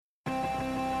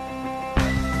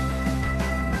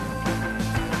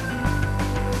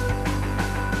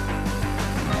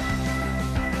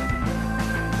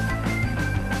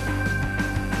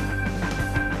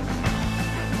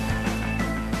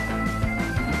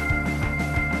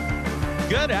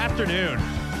Good afternoon.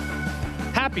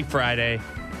 Happy Friday.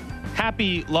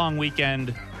 Happy long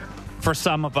weekend for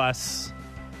some of us.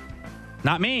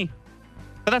 Not me,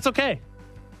 but that's okay.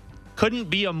 Couldn't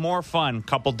be a more fun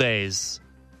couple days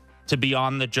to be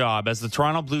on the job as the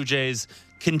Toronto Blue Jays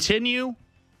continue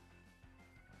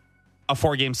a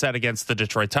 4-game set against the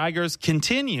Detroit Tigers,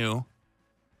 continue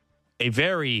a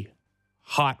very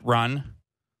hot run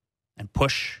and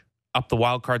push up the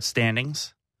wild card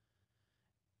standings,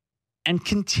 and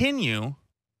continue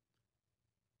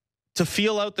to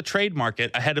feel out the trade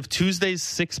market ahead of Tuesday's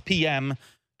 6 p.m.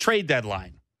 trade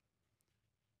deadline.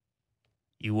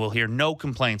 You will hear no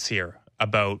complaints here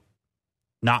about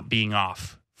not being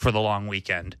off for the long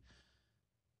weekend.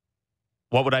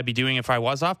 What would I be doing if I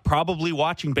was off? Probably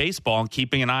watching baseball and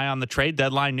keeping an eye on the trade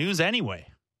deadline news anyway.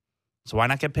 So why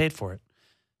not get paid for it?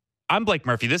 I'm Blake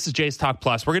Murphy. This is Jays Talk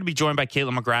Plus. We're going to be joined by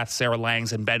Caitlin McGrath, Sarah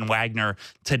Langs, and Ben Wagner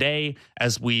today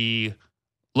as we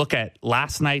look at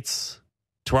last night's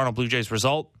Toronto Blue Jays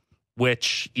result,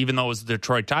 which, even though it was the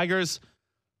Detroit Tigers,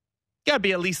 got to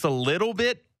be at least a little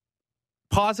bit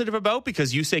positive about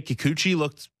because Yusei Kikuchi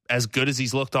looked as good as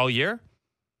he's looked all year.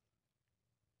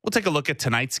 We'll take a look at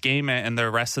tonight's game and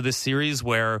the rest of this series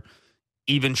where,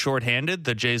 even shorthanded,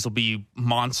 the Jays will be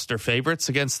monster favorites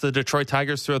against the Detroit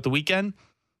Tigers throughout the weekend.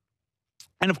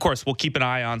 And, of course, we'll keep an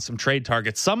eye on some trade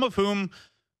targets, some of whom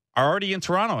are already in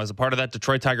Toronto as a part of that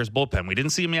Detroit Tigers bullpen. We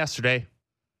didn't see them yesterday,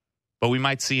 but we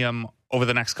might see them over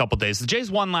the next couple days. The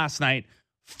Jays won last night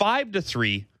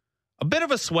 5-3. A bit of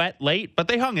a sweat late, but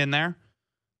they hung in there.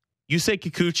 Yusei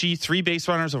Kikuchi, 3 base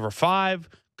runners over 5.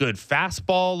 Good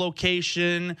fastball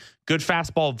location, good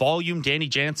fastball volume. Danny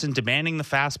Jansen demanding the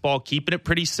fastball, keeping it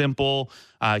pretty simple,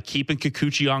 keeping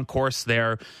Kikuchi on course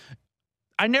there.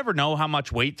 I never know how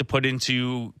much weight to put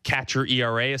into catcher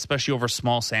ERA, especially over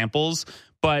small samples,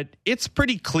 but it's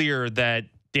pretty clear that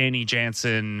Danny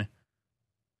Jansen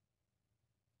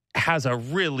has a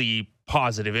really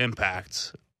positive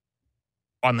impact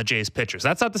on the Jays pitchers.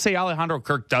 That's not to say Alejandro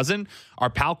Kirk doesn't. Our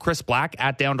pal Chris Black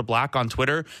at Down to Black on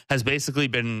Twitter has basically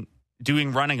been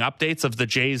doing running updates of the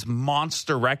Jays'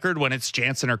 monster record when it's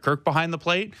Jansen or Kirk behind the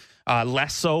plate.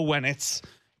 Less so when it's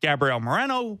Gabriel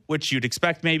Moreno, which you'd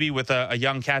expect maybe with a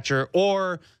young catcher,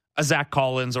 or a Zach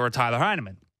Collins or a Tyler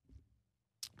Heineman.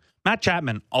 Matt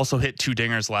Chapman also hit 2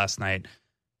 dingers last night.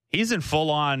 He's in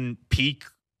full-on peak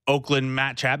Oakland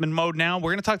Matt Chapman mode now.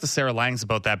 We're going to talk to Sarah Langs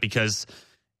about that because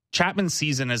Chapman's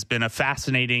season has been a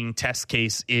fascinating test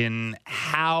case in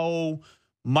how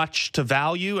much to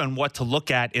value and what to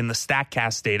look at in the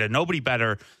StatCast data. Nobody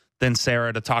better than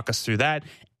Sarah to talk us through that.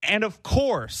 And of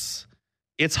course,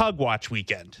 it's Hug Watch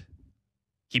weekend.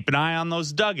 Keep an eye on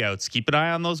those dugouts. Keep an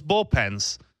eye on those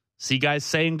bullpens. See guys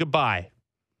saying goodbye.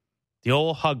 The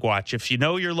old Hug Watch. If you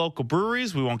know your local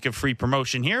breweries, we won't give free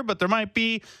promotion here, but there might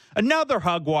be another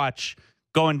Hug Watch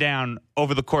going down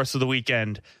over the course of the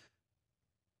weekend.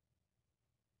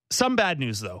 Some bad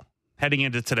news, though, heading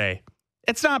into today.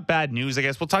 It's not bad news, I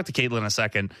guess. We'll talk to Caitlin in a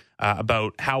second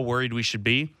about how worried we should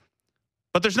be.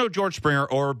 But there's no George Springer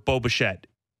or Bo Bichette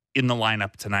in the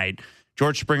lineup tonight.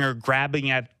 George Springer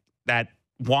grabbing at that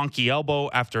wonky elbow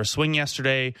after a swing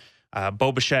yesterday.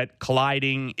 Bo Bichette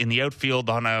colliding in the outfield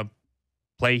on a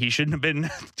play he shouldn't have been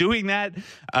doing that.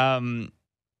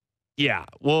 Yeah,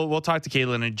 we'll talk to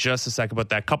Caitlin in just a second about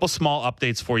that. Couple small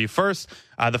updates for you. First,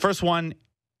 the first one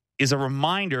is a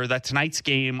reminder that tonight's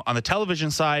game on the television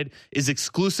side is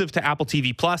exclusive to Apple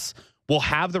TV Plus. We'll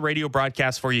have the radio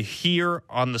broadcast for you here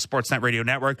on the Sportsnet Radio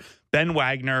Network. Ben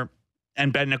Wagner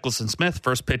and Ben Nicholson-Smith,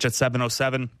 first pitch at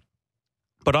 7:07.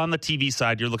 But on the TV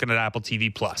side, you're looking at Apple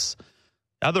TV Plus.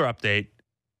 Other update,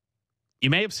 you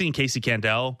may have seen Casey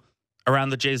Candell around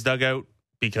the Jays dugout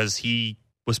because he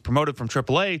was promoted from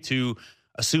AAA to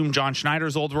assume John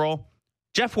Schneider's old role.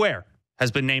 Jeff Ware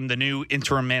has been named the new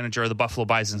interim manager of the Buffalo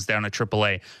Bisons down at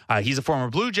AAA. He's a former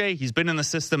Blue Jay. He's been in the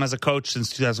system as a coach since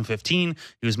 2015.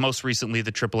 He was most recently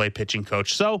the AAA pitching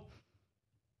coach. So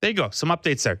there you go. Some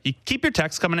updates there. You keep your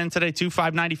texts coming in today,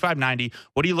 2590590.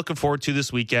 What are you looking forward to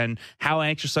this weekend? How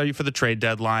anxious are you for the trade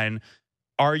deadline?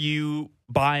 Are you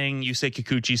buying Yusei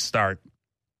Kikuchi's start?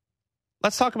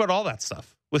 Let's talk about all that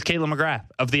stuff with Caitlin McGrath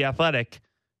of The Athletic.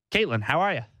 Caitlin, how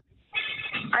are you?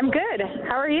 I'm good.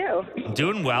 How are you?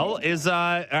 Doing well.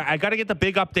 I got to get the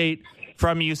big update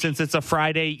from you since it's a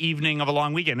Friday evening of a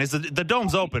long weekend. Is the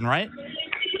dome's open, right?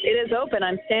 It is open.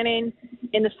 I'm standing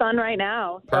in the sun right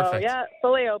now. Perfect. So, yeah,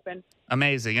 fully open.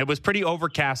 Amazing. It was pretty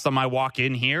overcast on my walk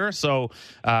in here, so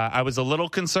I was a little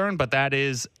concerned, but that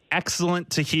is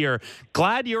excellent to hear.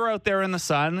 Glad you're out there in the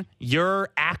sun. You're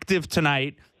active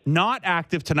tonight. Not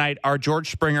active tonight are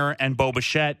George Springer and Bo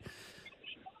Bichette.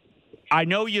 I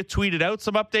know you tweeted out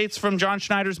some updates from John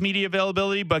Schneider's media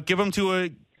availability, but give them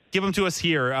to us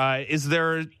here. Is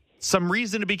there some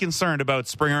reason to be concerned about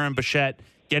Springer and Bichette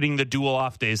getting the dual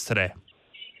off days today?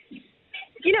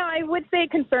 I would say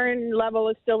concern level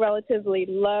is still relatively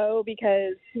low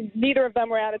because neither of them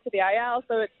were added to the IL,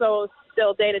 so it's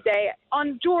still day-to-day.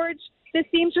 On George, this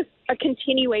seems just a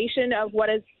continuation of what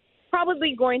is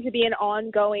probably going to be an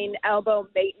ongoing elbow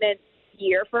maintenance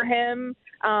year for him.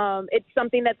 It's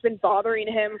something that's been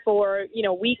bothering him for,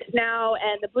 weeks now,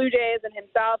 and the Blue Jays and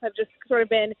himself have just sort of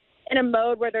been in a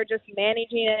mode where they're just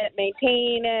managing it,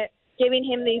 maintaining it, giving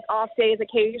him these off days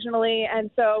occasionally.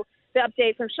 And so the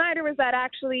update from Schneider was that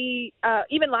actually,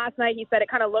 even last night, he said it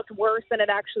kind of looked worse than it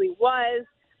actually was.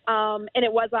 And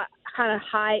it was a kind of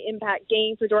high-impact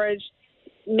game for George,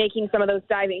 making some of those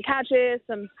diving catches,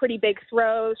 some pretty big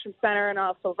throws from center and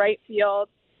also right field.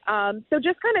 So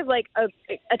just kind of like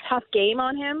a tough game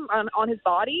on him, on his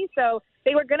body. So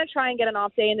they were going to try and get an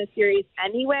off day in the series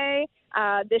anyway.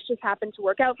 This just happened to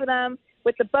work out for them.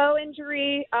 With the Bo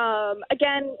injury,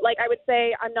 again, I would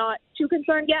say I'm not too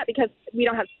concerned yet because we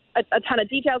don't have a ton of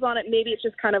details on it. Maybe it's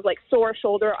just kind of like sore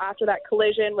shoulder after that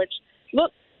collision, which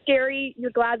looked scary.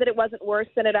 You're glad that it wasn't worse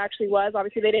than it actually was.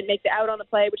 Obviously, they didn't make the out on the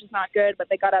play, which is not good, but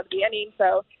they got out of the inning,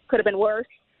 so could have been worse.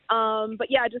 But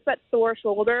yeah, just that sore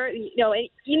shoulder.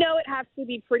 It has to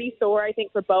be pretty sore, I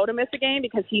think, for Bo to miss a game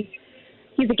because he's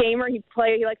a gamer. He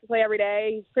likes to play every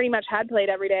day. He's pretty much had played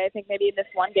every day. I think maybe he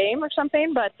missed one game or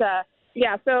something. But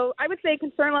yeah, so I would say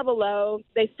concern level low.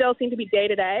 They still seem to be day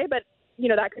to day, but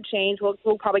that could change.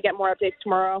 We'll probably get more updates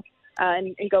tomorrow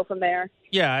and go from there.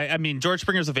 Yeah, I mean, George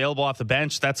Springer's available off the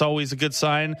bench. That's always a good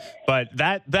sign. But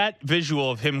that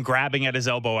visual of him grabbing at his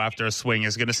elbow after a swing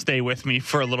is going to stay with me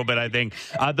for a little bit, I think.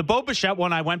 The Bo Bichette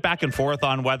one, I went back and forth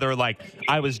on whether,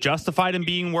 I was justified in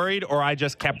being worried or I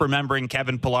just kept remembering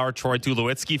Kevin Pillar, Troy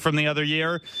Tulowitzki from the other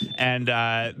year. And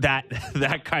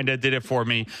that kind of did it for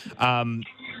me.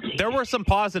 There were some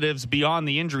positives beyond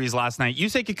the injuries last night.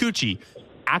 Yusei Kikuchi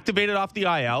activated off the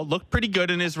IL, looked pretty good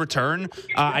in his return.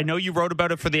 I know you wrote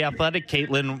about it for The Athletic,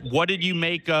 Caitlin. What did you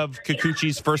make of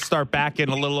Kikuchi's first start back in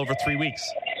a little over 3 weeks?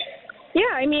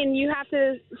 Yeah, I mean, you have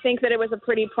to think that it was a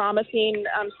pretty promising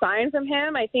sign from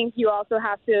him. I think you also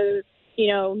have to,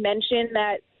 mention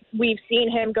that we've seen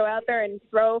him go out there and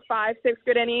throw 5-6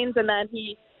 good innings, and then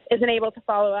he isn't able to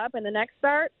follow up in the next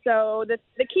start. So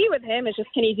the key with him is just,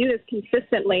 can he do this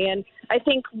consistently? And I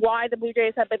think why the Blue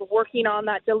Jays have been working on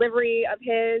that delivery of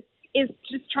his is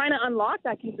just trying to unlock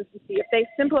that consistency. If they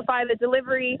simplify the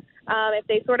delivery, if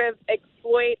they sort of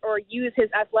exploit or use his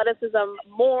athleticism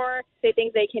more, they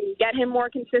think they can get him more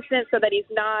consistent so that he's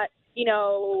not,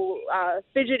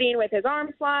 fidgeting with his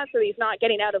arm slot, so he's not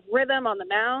getting out of rhythm on the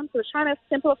mound. So it's trying to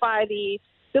simplify the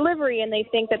delivery, and they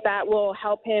think that will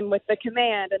help him with the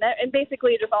command, and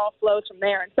basically it just all flows from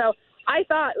there. And so I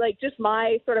thought, just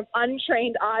my sort of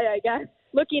untrained eye, I guess,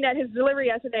 looking at his delivery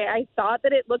yesterday, I thought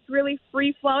that it looked really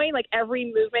free-flowing, every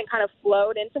movement kind of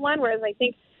flowed into one, whereas I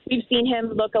think we've seen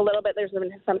him look a little bit,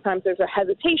 sometimes there's a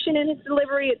hesitation in his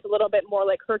delivery. It's a little bit more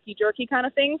like herky-jerky kind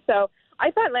of thing. So I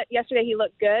thought yesterday he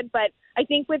looked good, but I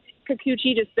think with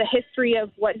Kikuchi, just the history of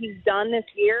what he's done this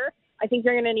year, I think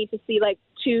you're going to need to see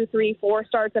 2, 3, 4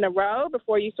 starts in a row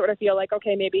before you sort of feel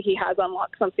okay, maybe he has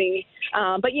unlocked something.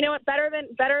 But you know what? Better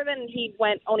than he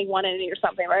went only one inning or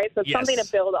something, right? So it's something to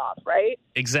build off, right?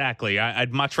 Exactly.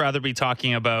 I'd much rather be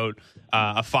talking about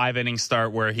a 5-inning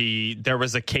start where there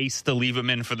was a case to leave him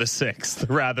in for the 6th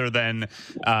rather than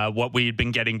what we'd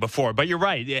been getting before. But you're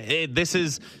right. This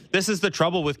is the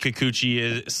trouble with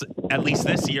Kikuchi, is at least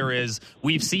this year, is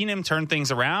we've seen him turn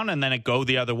things around and then it go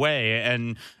the other way.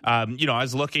 And I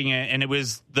was looking at, and it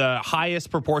was the highest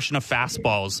proportion of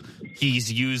fastballs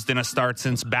he's used in a start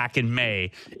since back in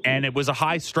May. And it was a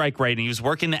high strike rate. And he was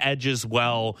working the edges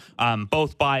well,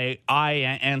 both by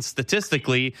eye and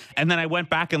statistically. And then I went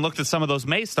back and looked at some of those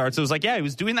May starts. It was he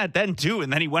was doing that then too.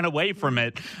 And then he went away from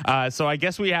it. So I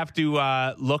guess we have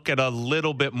to look at a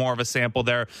little bit more of a sample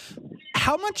there.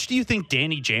 How much do you think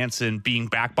Danny Jansen being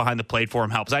back behind the plate for him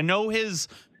helps? I know his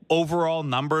overall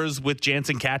numbers with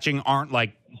Jansen catching aren't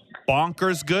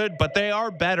bonkers good, but they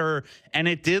are better. And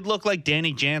it did look like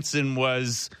Danny Jansen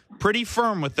was pretty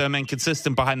firm with them and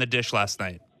consistent behind the dish last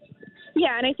night.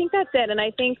 Yeah, and I think that's it. And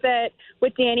I think that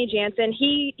with Danny Jansen,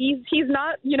 he's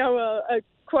not, a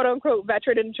quote-unquote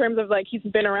veteran in terms of he's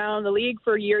been around the league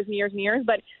for years and years and years.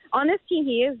 But on this team,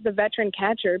 he is the veteran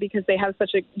catcher because they have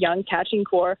such a young catching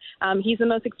core. He's the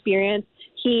most experienced.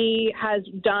 he has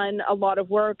done a lot of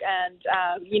work and,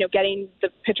 getting the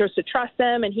pitchers to trust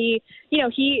him. And he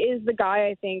is the guy,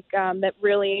 I think, that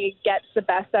really gets the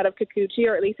best out of Kikuchi,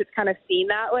 or at least it's kind of seen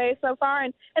that way so far.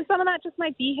 And some of that just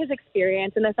might be his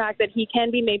experience and the fact that he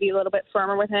can be maybe a little bit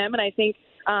firmer with him. And I think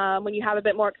when you have a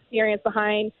bit more experience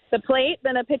behind the plate,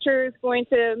 then a pitcher is going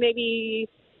to maybe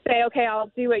say, okay,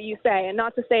 I'll do what you say. And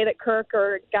not to say that Kirk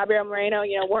or Gabriel Moreno,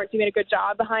 weren't doing a good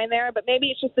job behind there, but maybe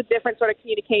it's just a different sort of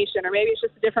communication, or maybe it's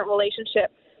just a different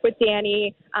relationship with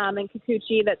Danny and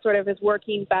Kikuchi that sort of is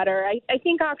working better. I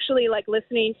think actually, like,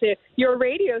 listening to your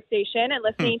radio station and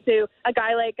listening to a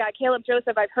guy like Caleb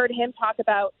Joseph, I've heard him talk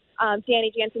about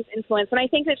Danny Jansen's influence. And I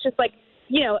think it's just like,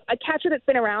 a catcher that's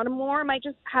been around more might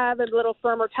just have a little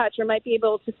firmer touch, or might be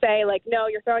able to say, like, no,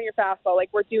 you're throwing your fastball, like,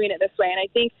 we're doing it this way. And I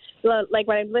think, like,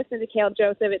 when I'm listening to Caleb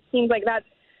Joseph, it seems like that's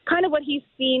kind of what he's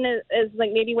seen as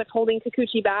like, maybe what's holding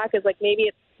Kikuchi back is, like, maybe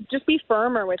it's just be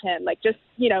firmer with him, like, just,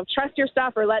 trust your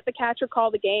stuff, or let the catcher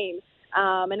call the game.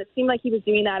 And it seemed like he was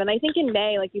doing that. And I think in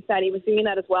May, like you said, he was doing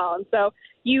that as well. And so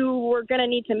you were going to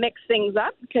need to mix things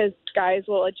up, because guys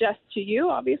will adjust to you,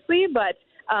 obviously, but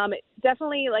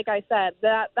definitely, like I said,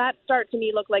 that start to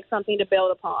me looked like something to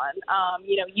build upon.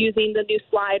 Using the new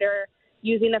slider,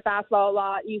 using the fastball a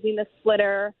lot, using the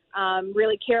splitter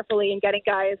really carefully, and getting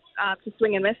guys to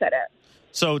swing and miss at it.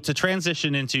 So to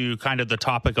transition into kind of the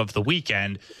topic of the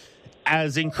weekend,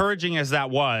 as encouraging as that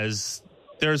was,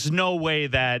 there's no way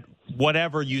that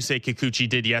whatever Yusei Kikuchi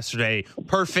did yesterday,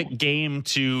 perfect game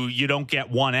to you don't get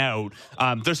one out,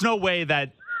 there's no way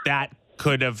that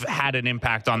could have had an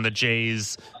impact on the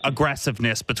Jays'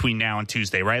 aggressiveness between now and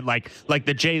Tuesday, right? Like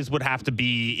the Jays would have to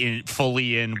be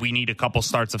fully in, we need a couple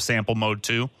starts of sample mode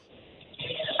too?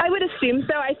 I would assume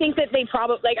so. I think that they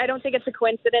probably, I don't think it's a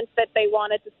coincidence that they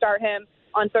wanted to start him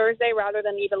on Thursday rather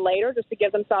than even later, just to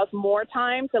give themselves more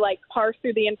time to, like, parse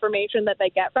through the information that they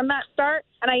get from that start.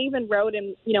 And I even wrote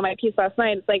in, my piece last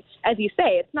night, it's like, as you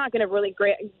say, it's not going to really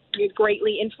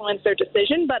greatly influence their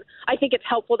decision, but I think it's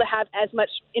helpful to have as much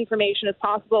information as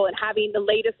possible, and having the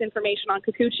latest information on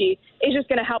Kikuchi is just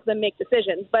going to help them make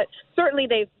decisions. But certainly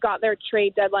they've got their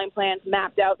trade deadline plans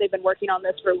mapped out. They've been working on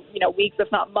this for, weeks,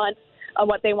 if not months, on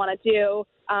what they want to do.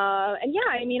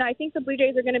 I think the Blue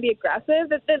Jays are going to be aggressive.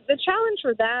 The challenge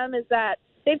for them is that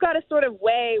they've got to sort of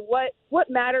weigh what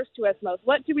matters to us most.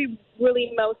 What do we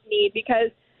really most need?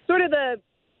 Because sort of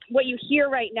what you hear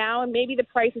right now, and maybe the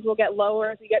prices will get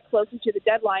lower as we get closer to the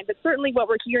deadline, but certainly what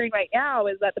we're hearing right now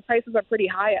is that the prices are pretty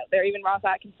high out there. Even Ross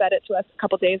Atkins said it to us a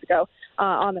couple of days ago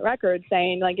on the record,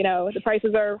 saying, like, the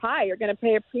prices are high. You're going to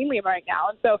pay a premium right now.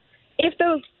 And so if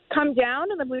those come down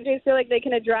and the Blue Jays feel like they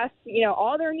can address,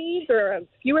 all their needs or a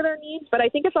few of their needs, but I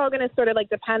think it's all going to sort of, like,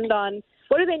 depend on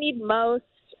what do they need most.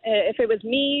 If it was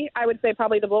me, I would say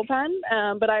probably the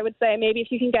bullpen, but I would say maybe if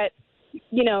you can get,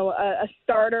 a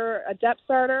starter, a depth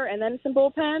starter, and then some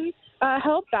bullpen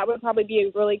help, that would probably be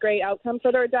a really great outcome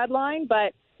for their deadline.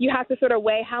 But you have to sort of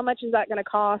weigh how much is that going to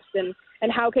cost, and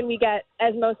how can we get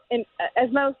as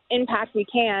most impact we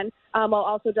can while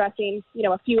also addressing,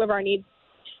 a few of our needs.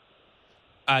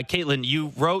 Caitlin,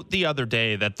 you wrote the other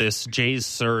day that this Jays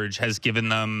surge has given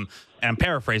them, and I'm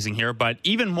paraphrasing here, but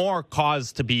even more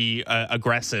cause to be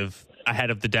aggressive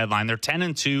ahead of the deadline. They're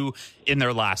 10-2 in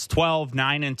their last 12,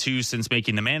 9-2 since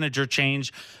making the manager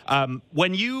change.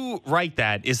 When you write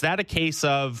that, is that a case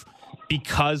of,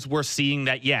 because we're seeing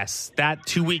that, yes, that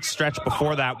 2-week stretch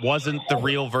before that wasn't the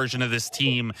real version of this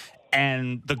team,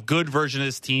 and the good version of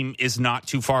this team is not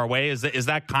too far away? Is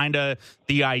that kind of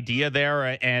the idea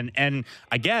there? And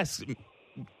I guess,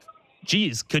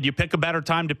 geez, could you pick a better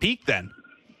time to peak then?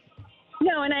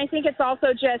 No, and I think it's also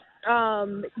just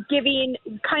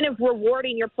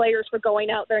rewarding your players for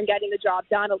going out there and getting the job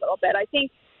done a little bit. I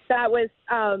think that was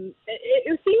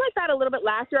it seemed like that a little bit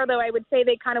last year, although I would say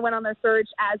they kind of went on their surge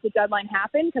as the deadline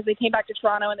happened, because they came back to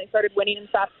Toronto and they started winning and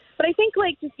stuff. But I think,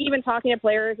 like, just even talking to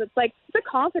players, it's like it's a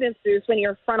confidence boost when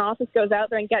your front office goes out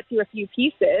there and gets you a few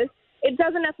pieces. It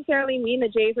doesn't necessarily mean the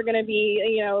Jays are going to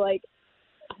be, like,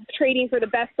 trading for the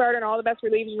best starter and all the best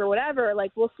relievers or whatever.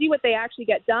 Like, we'll see what they actually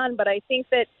get done. But I think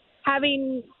that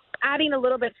adding a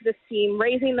little bit to this team,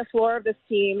 raising the floor of this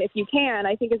team, if you can,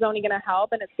 I think is only going to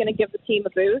help, and it's going to give the team a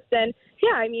boost. And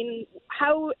yeah, I mean,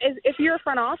 if you're a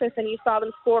front office and you saw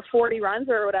them score 40 runs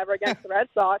or whatever against the Red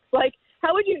Sox, like,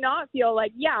 how would you not feel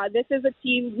like, yeah, this is a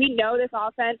team, we know this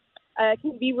offense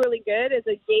can be really good, is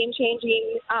a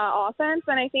game-changing offense.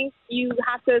 And I think you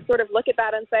have to sort of look at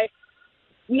that and say,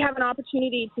 we have an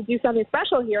opportunity to do something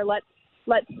special here. Let's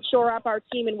shore up our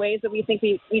team in ways that we think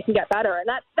we can get better. And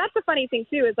that's the funny thing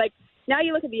too, is like, now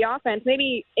you look at the offense,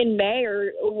 maybe in May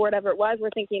or whatever it was, we're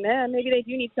thinking, maybe they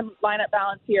do need some lineup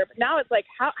balance here. But now it's like,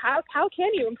 how can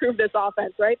you improve this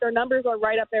offense, right? Their numbers are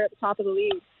right up there at the top of the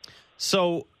league.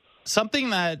 So something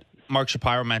that Mark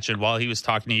Shapiro mentioned while he was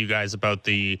talking to you guys about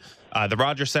the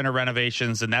Rogers Center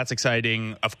renovations, and that's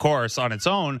exciting, of course, on its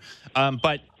own.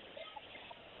 But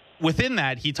within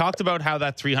that, he talked about how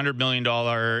that $300 million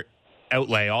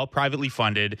outlay, all privately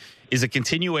funded, is a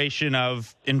continuation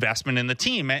of investment in the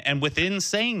team. And within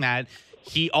saying that,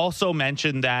 he also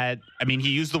mentioned that, he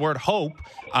used the word hope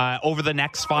over the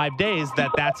next 5 days,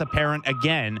 that's apparent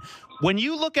again. When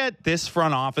you look at this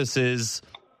front office's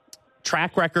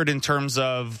track record in terms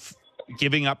of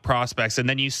giving up prospects, and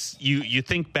then you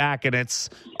think back and it's,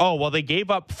 they gave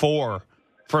up 4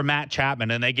 for Matt Chapman,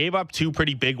 and they gave up 2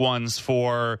 pretty big ones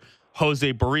for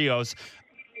Jose Barrios.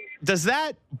 Does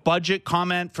that budget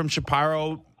comment from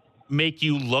Shapiro make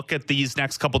you look at these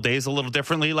next couple days a little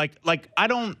differently?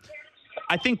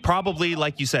 I think probably,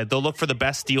 like you said, they'll look for the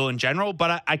best deal in general,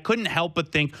 but I couldn't help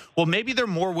but think, well, maybe they're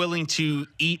more willing to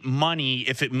eat money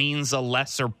if it means a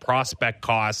lesser prospect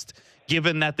cost,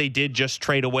 given that they did just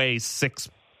trade away 6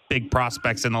 big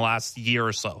prospects in the last year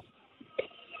or so.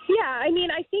 Yeah,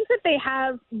 I think that they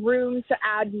have room to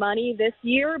add money this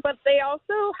year, but they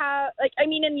also have,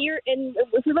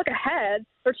 if we look ahead,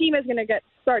 their team is going to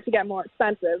start to get more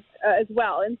expensive as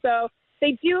well. And so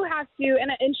they do have to,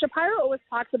 and Shapiro always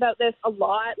talks about this a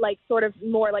lot, sort of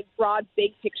more broad,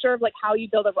 big picture of how you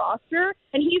build a roster.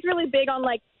 And he's really big on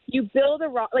you build a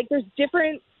roster, there's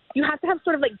different, you have to have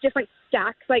sort of different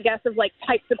stacks, I guess, of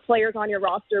types of players on your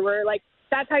roster where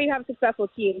that's how you have a successful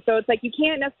team. So it's you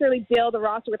can't necessarily build a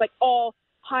roster with all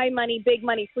high money, big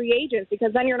money free agents,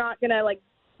 because then you're not going to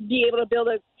be able to build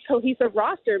a cohesive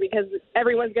roster because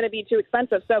everyone's going to be too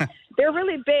expensive. So they're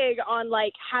really big on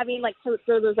having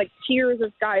so those tiers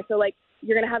of guys. So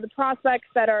you're going to have the prospects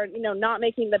that are, not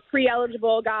making the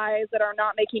pre-eligible guys that are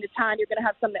not making a ton. You're going to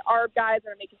have some of the ARB guys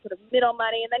that are making sort of middle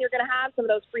money. And then you're going to have some of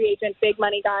those free agent, big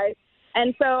money guys.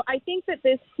 And so I think that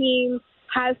this team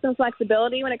has some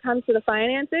flexibility when it comes to the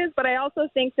finances, but I also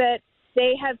think that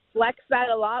they have flexed that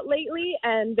a lot lately,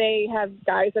 and they have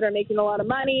guys that are making a lot of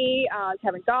money,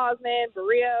 Kevin Gausman,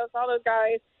 Barrios, all those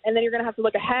guys, and then you're going to have to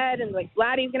look ahead, and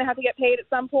Vladdy's going to have to get paid at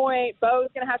some point, Bo's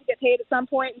going to have to get paid at some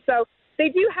point, and so they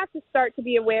do have to start to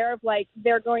be aware of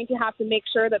they're going to have to make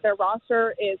sure that their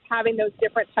roster is having those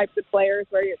different types of players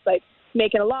where it's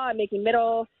making a lot, making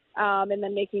middle, and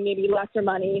then making maybe lesser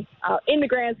money in the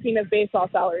grand scheme of baseball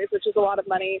salaries, which is a lot of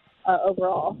money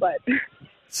overall. But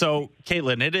so,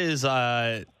 Caitlin, it is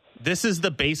this is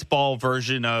the baseball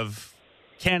version of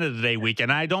Canada Day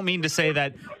weekend. I don't mean to say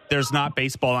that there's not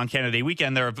baseball on Canada Day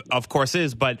weekend. There, of course,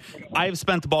 is. But I've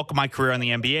spent the bulk of my career on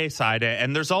the NBA side,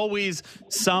 and there's always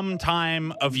some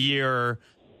time of year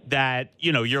that,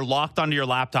 you're locked onto your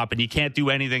laptop and you can't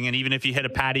do anything. And even if you hit a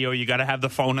patio, you got to have the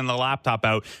phone and the laptop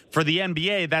out. For the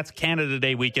NBA, that's Canada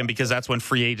Day weekend because that's when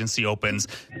free agency opens.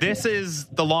 This is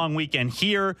the long weekend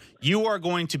here. You are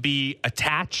going to be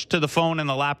attached to the phone and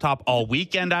the laptop all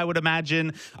weekend, I would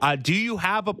imagine. Do you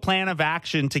have a plan of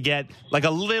action to get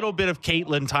a little bit of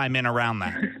Caitlin time in around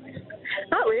that?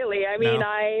 Not really.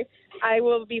 No? I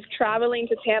will be traveling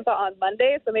to Tampa on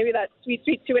Monday, so maybe that sweet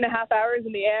 2.5 hours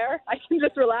in the air, I can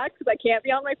just relax because I can't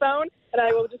be on my phone, and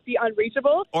I will just be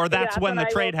unreachable. Or that's when the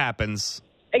trade happens.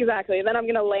 Exactly. Then I'm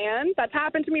going to land. That's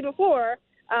happened to me before,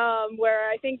 where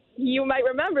I think you might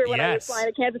remember when I was flying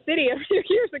to Kansas City a few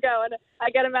years ago, and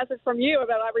I got a message from you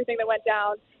about everything that went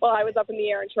down while I was up in the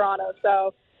air in Toronto.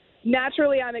 So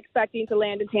naturally, I'm expecting to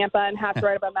land in Tampa and have to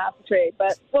write about massive trade,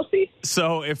 but we'll see.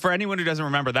 So if for anyone who doesn't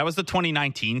remember, that was the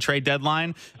 2019 trade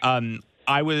deadline.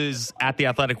 I was at The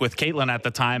Athletic with Caitlin at the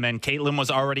time, and Caitlin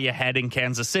was already ahead in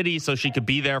Kansas City, so she could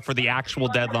be there for the actual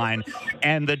deadline.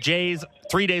 And the Jays,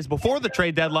 3 days before the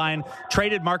trade deadline,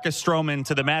 traded Marcus Stroman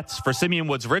to the Mets for Simeon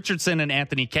Woods Richardson and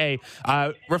Anthony Kay.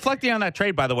 Reflecting on that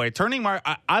trade, by the way,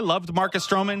 I loved Marcus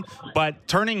Stroman, but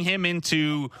turning him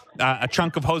into a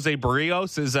chunk of Jose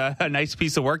Barrios is a nice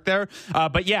piece of work there.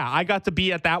 But yeah, I got to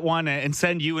be at that one and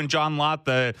send you and John Lott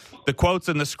the quotes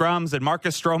and the scrums, and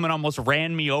Marcus Stroman almost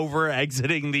ran me over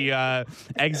exiting the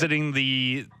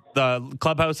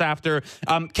clubhouse after.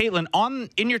 Caitlin,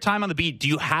 in your time on the beat, do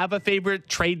you have a favorite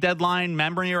trade deadline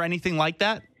memory or anything like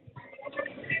that?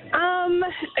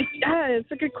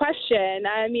 It's a good question.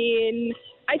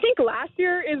 I think last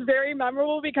year is very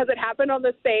memorable because it happened on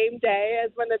the same day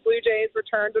as when the Blue Jays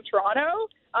returned to Toronto.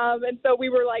 And so we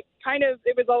were it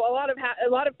was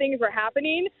a lot of things were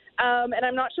happening. And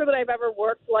I'm not sure that I've ever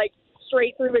worked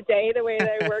straight through the day the way that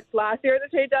I worked last year at the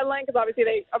trade deadline, because obviously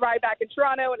they arrived back in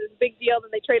Toronto and it was a big deal.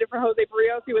 Then they traded for Jose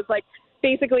Barrios, who was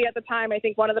basically at the time, I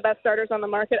think one of the best starters on the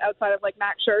market outside of like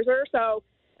Max Scherzer. So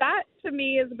that to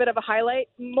me is a bit of a highlight,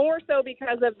 more so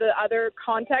because of the other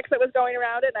context that was going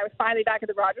around it. And I was finally back at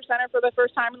the Rogers Center for the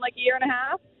first time in like a year and a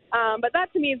half. But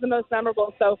that to me is the most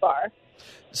memorable so far.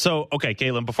 So, okay,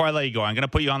 Caitlin, before I let you go, I'm going to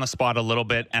put you on the spot a little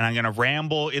bit, and I'm going to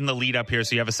ramble in the lead up here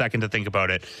so you have a second to think about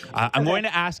it. I'm going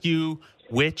to ask you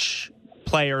which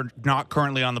player not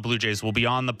currently on the Blue Jays will be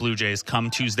on the Blue Jays come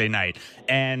Tuesday night.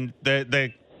 And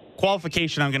the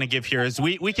qualification I'm going to give here is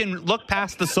we can look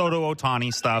past the Soto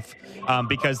Ohtani stuff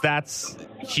because that's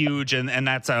huge and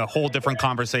that's a whole different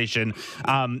conversation.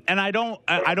 And I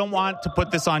don't want to put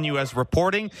this on you as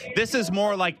reporting. This is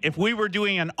more like if we were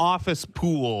doing an office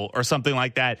pool or something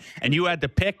like that, and you had to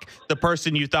pick the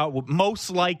person you thought most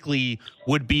likely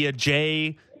would be a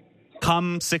Jay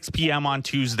come 6 p.m. on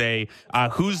Tuesday.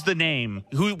 Who's the name?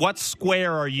 What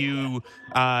square are you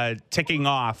ticking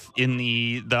off in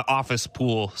the office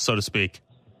pool, so to speak?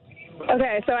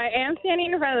 Okay, so I am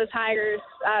standing in front of the Tigers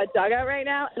dugout right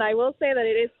now, and I will say that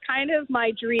it is kind of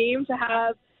my dream to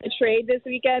have a trade this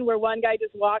weekend where one guy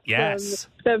just walks from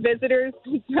the visitors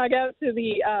dugout to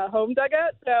the home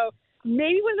dugout. So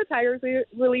maybe one of the Tigers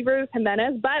relievers,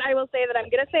 Jimenez, but I will say that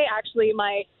I'm going to say actually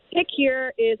my pick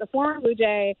here is a former Blue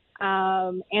Jay,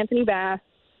 Anthony Bass,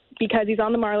 because he's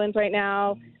on the Marlins right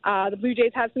now. The Blue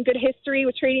Jays have some good history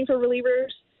with trading for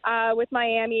relievers with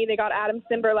Miami. They got Adam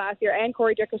Simber last year and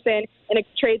Corey Dickerson in a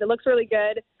trade that looks really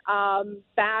good.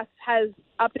 Bass has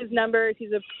upped his numbers.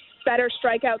 He's a better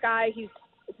strikeout guy. He's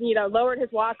lowered his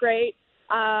walk rate.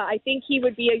 I think he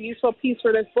would be a useful piece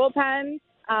for this bullpen,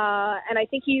 and I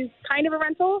think he's kind of a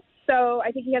rental. So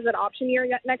I think he has an option year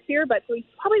next year, but so he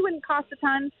probably wouldn't cost a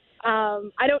ton.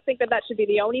 I don't think that should be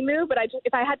the only move, but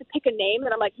if I had to pick a name,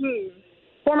 then I'm like,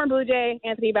 former Blue Jay,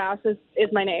 Anthony Bass is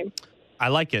my name. I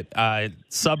like it.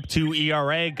 Sub-2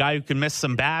 ERA, guy who can miss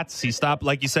some bats. He stopped,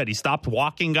 like you said, he stopped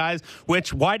walking guys,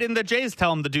 why didn't the Jays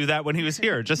tell him to do that when he was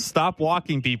here? Just stop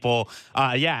walking people.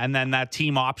 And then that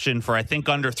team option for, I think,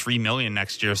 under $3 million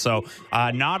next year. So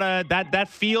that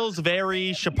feels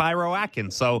very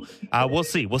Shapiro-Atkins. So we'll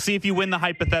see. We'll see if you win the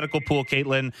hypothetical pool,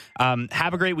 Caitlin.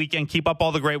 Have a great weekend. Keep up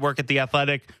all the great work at The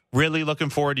Athletic. Really looking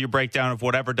forward to your breakdown of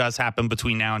whatever does happen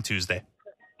between now and Tuesday.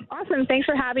 Awesome. Thanks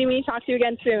for having me. Talk to you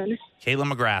again soon.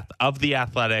 Caitlin McGrath of The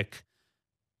Athletic,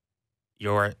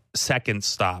 your second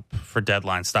stop for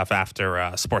deadline stuff after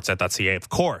sportsnet.ca, of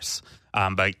course.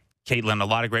 But Caitlin, a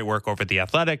lot of great work over at The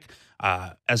Athletic,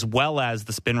 as well as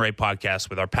the Spin Rate podcast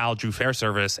with our pal Drew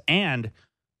Fairservice and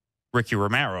Ricky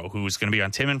Romero, who's going to be on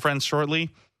Tim and Friends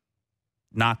shortly.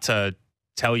 Not to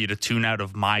tell you to tune out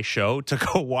of my show to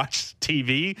go watch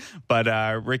TV, but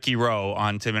Ricky Rowe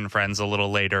on Tim and Friends a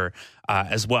little later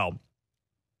as well.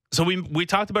 So we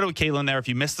talked about it with Caitlin there. If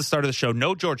you missed the start of the show,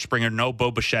 no George Springer, no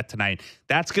Bo Bichette tonight.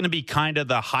 That's going to be kind of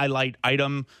the highlight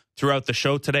item throughout the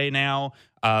show today now,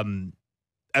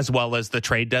 as well as the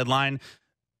trade deadline.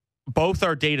 Both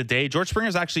are day-to-day. George Springer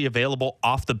is actually available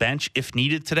off the bench if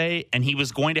needed today, and he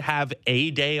was going to have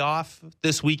a day off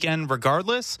this weekend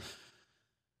regardless.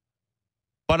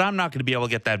 But I'm not going to be able to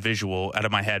get that visual out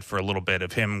of my head for a little bit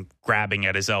of him grabbing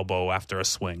at his elbow after a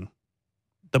swing.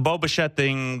 The Bo Bichette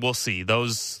thing, we'll see.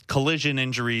 Those collision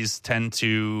injuries tend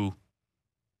to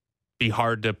be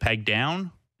hard to peg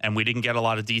down, and we didn't get a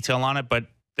lot of detail on it, but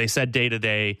they said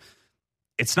day-to-day.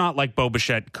 It's not like Bo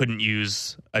Bichette couldn't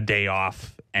use a day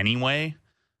off anyway.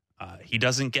 He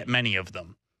doesn't get many of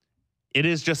them. It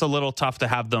is just a little tough to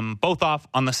have them both off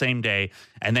on the same day,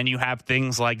 and then you have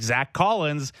things like Zach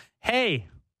Collins. Hey,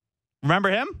 remember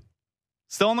him?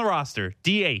 Still on the roster.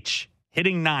 DH,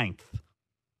 hitting 9th.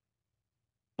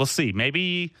 We'll see.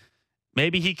 Maybe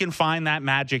he can find that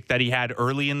magic that he had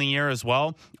early in the year as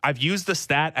well. I've used the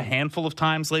stat a handful of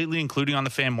times lately, including on the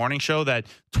Fan Morning Show, that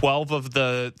 12 of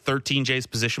the 13 Jays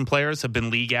position players have been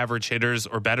league average hitters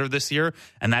or better this year,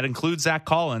 and that includes Zach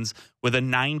Collins with a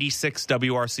 96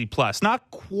 WRC plus. Not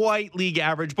quite league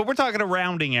average, but we're talking a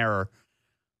rounding error.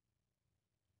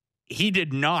 He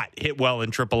did not hit well in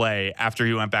AAA after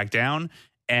he went back down,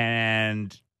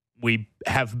 and we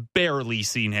have barely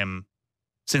seen him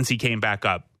since he came back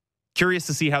up. Curious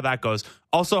to see how that goes.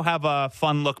 Also have a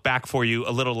fun look back for you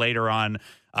a little later on.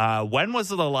 When was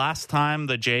the last time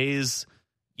the Jays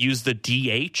used the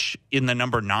DH in the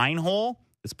number 9 hole?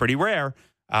 It's pretty rare.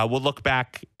 We'll look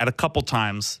back at a couple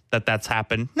times that's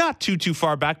happened. Not too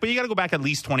far back, but you got to go back at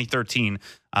least 2013.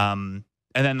 And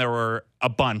then there were a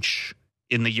bunch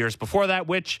in the years before that,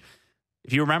 which,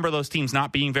 if you remember those teams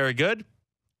not being very good,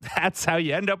 that's how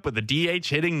you end up with the DH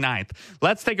hitting 9th.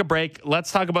 Let's take a break.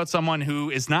 Let's talk about someone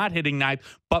who is not hitting 9th,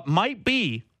 but might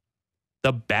be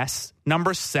the best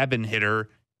number 7 hitter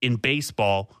in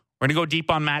baseball We're going to go deep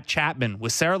on Matt Chapman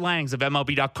with Sarah Langs of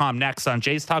MLB.com next on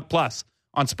Jays Talk Plus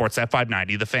on Sportsnet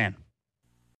 590, The Fan.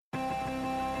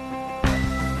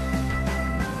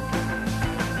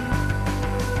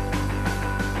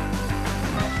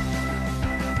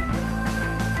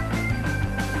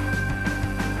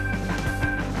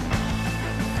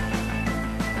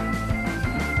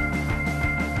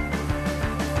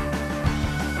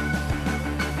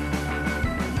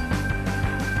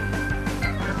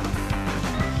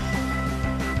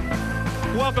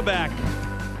 Welcome back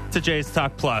to Jays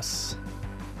Talk Plus.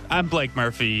 I'm Blake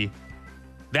Murphy.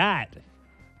 That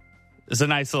is a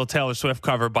nice little Taylor Swift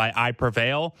cover by I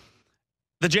Prevail.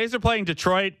 The Jays are playing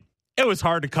Detroit. It was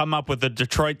hard to come up with a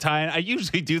Detroit tie-in. I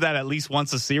usually do that at least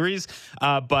once a series.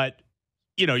 But,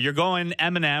 you know, you're going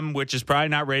Eminem, which is probably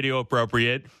not radio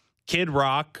appropriate. Kid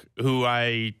Rock, who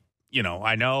I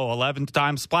know 11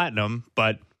 times platinum,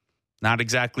 but not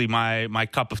exactly my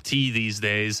cup of tea these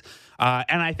days.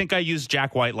 And I think I used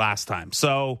Jack White last time.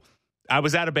 So I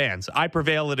was out of bands. I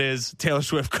Prevail it is. Taylor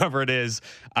Swift cover it is.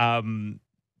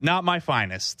 Not my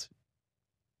finest.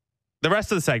 The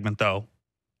rest of the segment, though,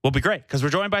 will be great because we're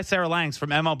joined by Sarah Langs from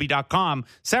MLB.com.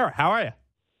 Sarah, how are you?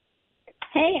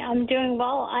 Hey, I'm doing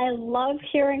well. I love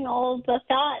hearing all of the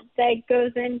thought that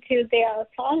goes into the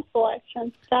song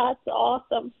selection. That's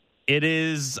awesome. It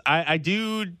is. I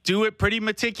do it pretty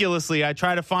meticulously. I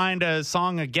try to find a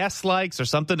song a guest likes or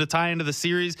something to tie into the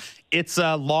series. It's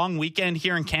a long weekend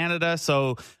here in Canada,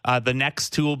 so the next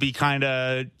two will be kind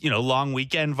of, long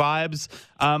weekend vibes.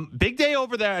 Big day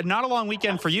over there. Not a long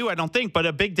weekend for you, I don't think, but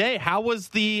a big day. How was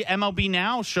the MLB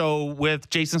Now show with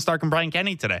Jason Stark and Brian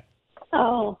Kenny today?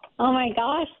 Oh my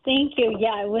gosh, thank you.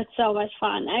 Yeah, it was so much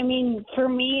fun. I mean, for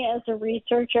me as a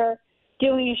researcher,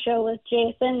 doing a show with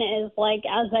Jason is like,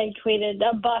 as I tweeted,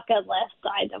 a bucket list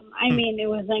item. I mean, it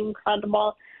was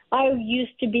incredible. I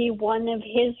used to be one of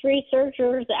his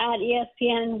researchers at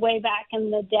ESPN way back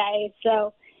in the day.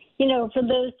 So, for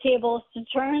those tables to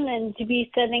turn and to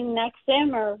be sitting next to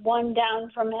him or one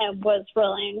down from him was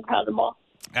really incredible.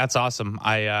 That's awesome.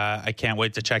 I can't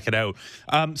wait to check it out.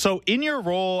 So in your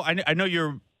role, I know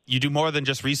you do more than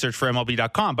just research for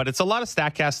MLB.com, but it's a lot of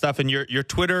StatCast stuff, and your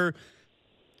Twitter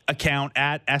account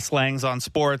at SLangs on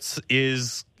Sports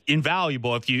is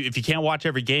invaluable if you can't watch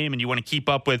every game and you want to keep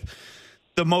up with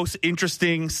the most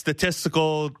interesting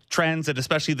statistical trends and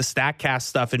especially the StatCast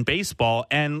stuff in baseball.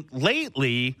 And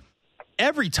lately,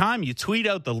 every time you tweet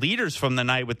out the leaders from the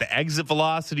night with the exit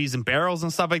velocities and barrels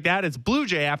and stuff like that, it's Blue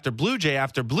Jay after Blue Jay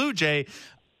after Blue Jay.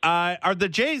 Are the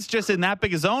Jays just in that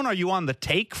big a zone? Are you on the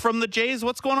take from the Jays?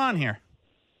 What's going on here?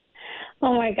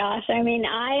 Oh my gosh. I mean,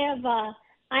 I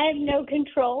have no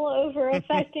control over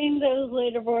affecting those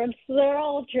leaderboards. They're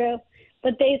all true,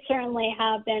 but they certainly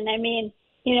have been. I mean,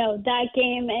 that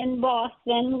game in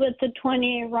Boston with the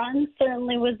 28 runs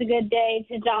certainly was a good day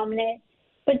to dominate.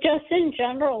 But just in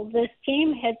general, this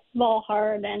team hits the ball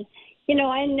hard. And,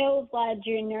 I know Vlad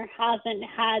Jr. hasn't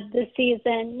had the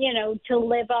season, to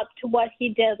live up to what he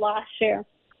did last year.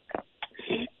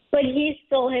 But he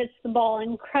still hits the ball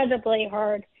incredibly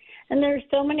hard. And there's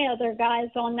so many other guys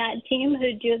on that team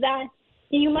who do that.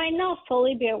 You might not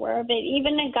fully be aware of it.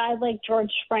 Even a guy like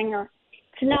George Springer.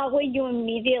 It's not what you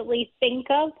immediately think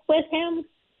of with him,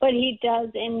 but he does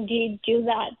indeed do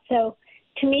that. So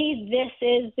to me, this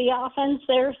is the offense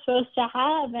they're supposed to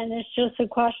have, and it's just a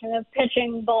question of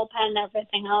pitching, bullpen,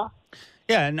 everything else.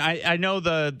 Yeah, and I know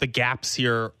the gaps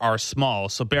here are small,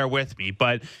 so bear with me,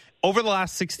 but over the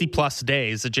last 60-plus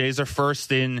days, the Jays are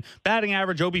first in batting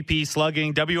average, OBP,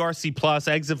 slugging, WRC+,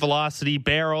 exit velocity,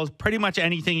 barrels, pretty much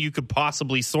anything you could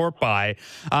possibly sort by.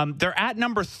 They're at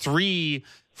number 3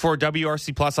 for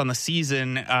WRC+ on the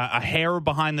season, a hair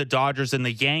behind the Dodgers and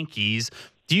the Yankees.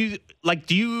 Do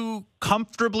you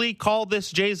comfortably call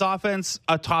this Jays offense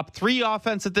a top 3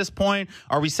 offense at this point?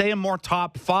 Are we saying more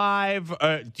top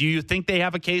 5? Do you think they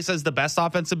have a case as the best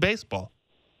offense in baseball?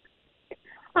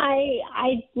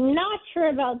 I'm not sure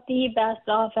about the best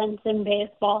offense in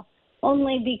baseball,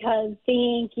 only because the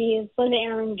Yankees with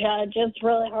Aaron Judge, it's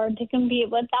really hard to compete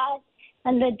with that,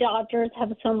 and the Dodgers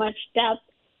have so much depth.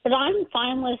 But I'm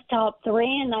fine with top 3,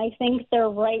 and I think they're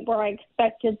right where I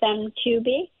expected them to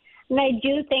be. And I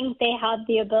do think they have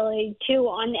the ability to,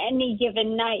 on any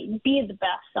given night, be the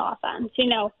best offense.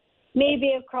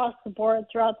 Maybe across the board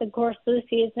throughout the course of the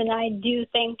season, I do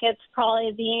think it's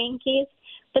probably the Yankees.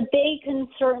 But they can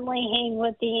certainly hang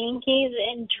with the Yankees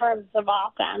in terms of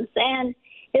offense. And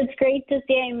it's great to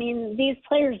see. I mean, these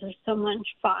players are so much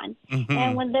fun. Mm-hmm.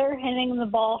 And when they're hitting the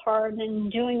ball hard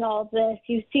and doing all this,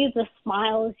 you see the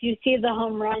smiles, you see the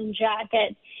home run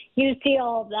jacket, you see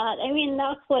all of that. I mean,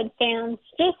 that's what fans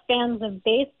of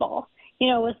baseball,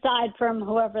 aside from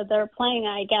whoever they're playing,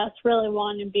 I guess, really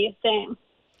want to be a thing.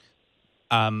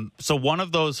 So one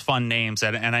of those fun names,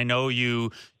 and I know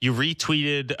you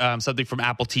retweeted something from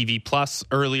Apple TV Plus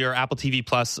earlier. Apple TV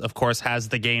Plus, of course, has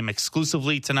the game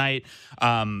exclusively tonight.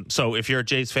 So if you're a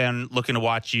Jays fan looking to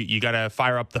watch, you got to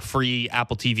fire up the free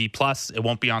Apple TV Plus. It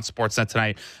won't be on Sportsnet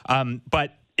tonight.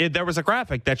 But there was a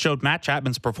graphic that showed Matt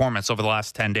Chapman's performance over the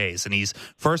last 10 days, and he's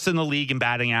first in the league in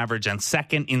batting average and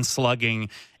second in slugging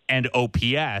and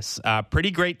OPS.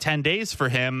 Pretty great 10 days for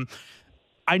him.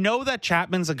 I know that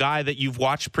Chapman's a guy that you've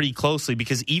watched pretty closely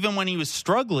because even when he was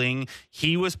struggling,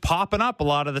 he was popping up a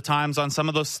lot of the times on some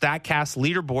of those StatCast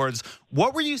leaderboards.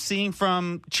 What were you seeing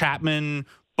from Chapman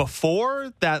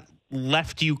before that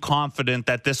left you confident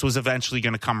that this was eventually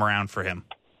going to come around for him?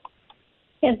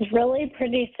 It's really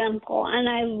pretty simple, and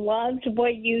I loved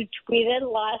what you tweeted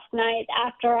last night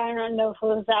after, I don't know if it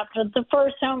was after the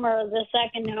first homer or the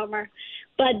second homer,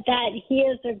 but that he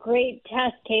is a great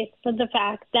test case for the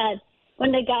fact that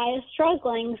when a guy is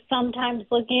struggling, sometimes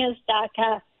looking at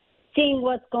StatCast, seeing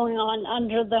what's going on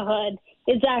under the hood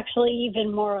is actually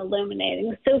even more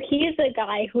illuminating. So he's a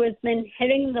guy who has been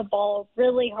hitting the ball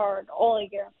really hard all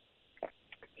year.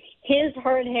 His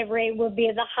hard hit rate would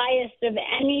be the highest of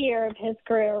any year of his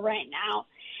career right now.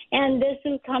 And this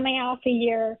is coming off a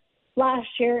year last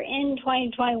year in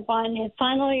 2021, his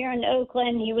final year in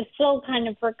Oakland. He was still kind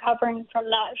of recovering from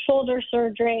that shoulder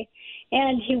surgery,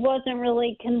 and he wasn't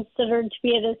really considered to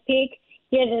be at his peak.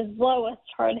 He had his lowest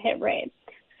hard hit rate.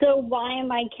 So why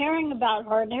am I caring about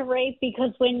hard hit rate?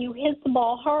 Because when you hit the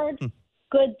ball hard,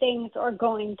 good things are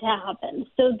going to happen.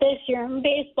 So this year in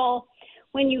baseball,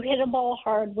 when you hit a ball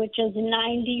hard, which is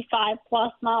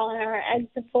 95-plus mile-an-hour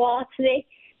exit velocity,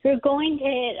 you're going to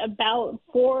hit about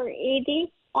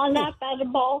 480 on that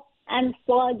batted ball and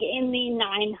slug in the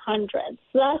 900s.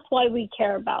 So that's why we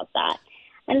care about that.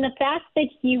 And the fact that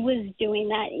he was doing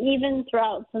that, even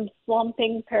throughout some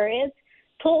slumping periods,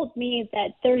 told me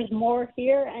that there's more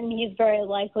here and he's very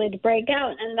likely to break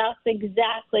out, and that's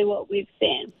exactly what we've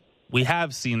seen. We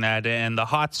have seen that, and the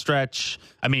hot stretch,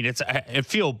 I mean, it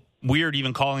feels weird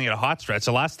even calling it a hot stretch.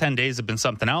 The last 10 days have been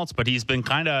something else, but he's been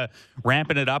kind of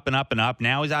ramping it up and up and up.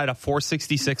 Now he's at a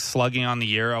 466 slugging on the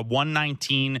year, a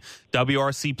 119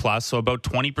 WRC plus, so about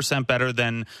 20% better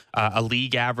than a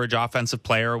league average offensive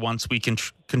player once we can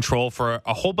control for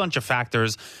a whole bunch of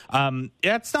factors.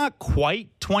 It's not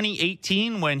quite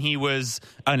 2018 when he was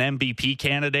an MVP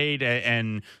candidate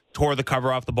and tore the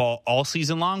cover off the ball all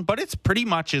season long, but it's pretty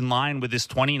much in line with his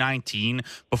 2019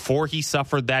 before he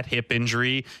suffered that hip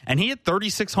injury, and he had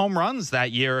 36 home runs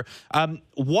that year.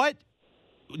 What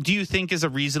do you think is a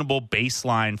reasonable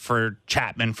baseline for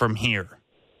Chapman from here?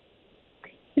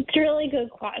 It's a really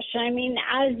good question. I mean,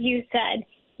 as you said,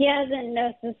 he hasn't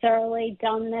necessarily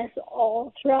done this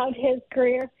all throughout his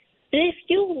career, but if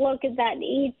you look at that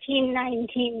 18,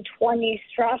 19, 20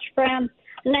 stretch for him,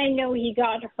 and I know he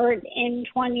got hurt in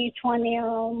 2020 and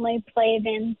only played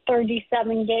in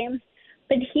 37 games,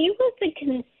 but he was a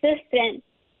consistent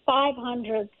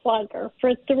 500 slugger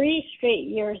for 3 straight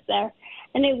years there.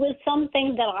 And it was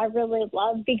something that I really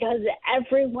loved because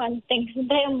everyone thinks of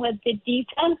him with the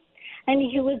defense, and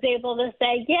he was able to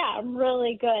say, yeah, I'm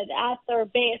really good at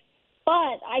third base,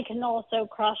 but I can also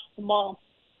crush the ball.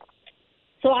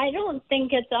 So I don't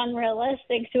think it's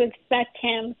unrealistic to expect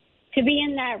him to be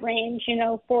in that range,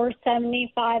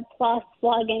 475 plus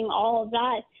slugging, all of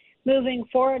that moving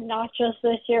forward, not just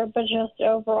this year, but just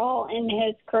overall in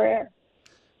his career.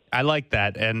 I like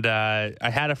that. And I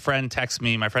had a friend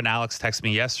my friend Alex text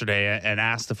me yesterday and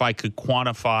asked if I could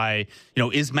quantify,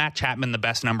 is Matt Chapman the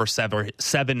best number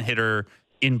seven hitter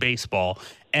in baseball?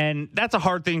 And that's a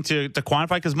hard thing to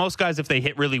quantify because most guys, if they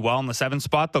hit really well in the 7th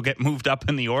spot, they'll get moved up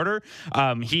in the order.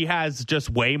 He has just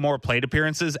way more plate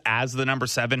appearances as the number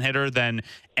 7 hitter than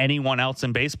anyone else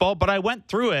in baseball. But I went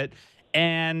through it,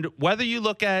 and whether you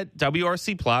look at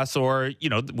WRC plus or,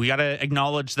 we got to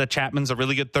acknowledge that Chapman's a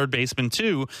really good third baseman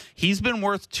too. He's been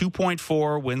worth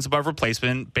 2.4 wins above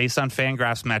replacement based on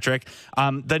Fangraphs metric.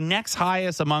 The next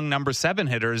highest among number 7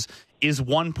 hitters is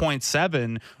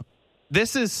 1.7.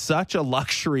 This is such a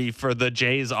luxury for the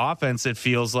Jays offense, it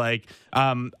feels like.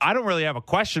 I don't really have a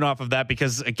question off of that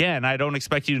because, again, I don't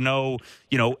expect you to know,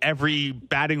 every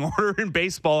batting order in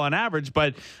baseball on average.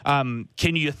 But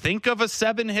can you think of a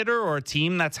 7 hitter or a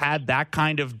team that's had that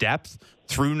kind of depth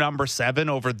through number 7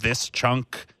 over this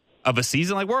chunk of a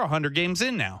season? Like, we're 100 games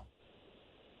in now.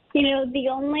 The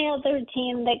only other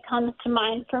team that comes to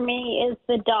mind for me is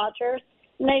the Dodgers.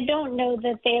 And I don't know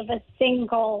that they have a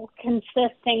single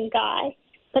consistent guy,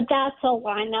 but that's a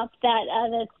lineup that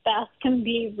at its best can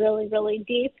be really, really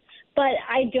deep. but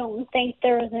I don't think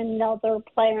there's another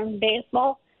player in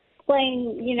baseball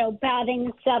playing,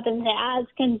 batting seventh as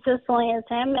consistently as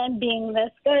him and being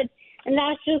this good. And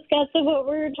that just gets to what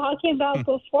we were talking about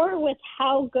before with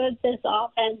how good this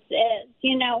offense is.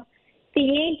 The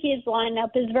Yankees lineup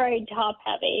is very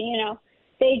top-heavy.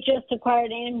 They just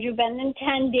acquired Andrew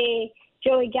Benintendi.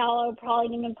 Joey Gallo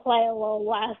probably going to play a little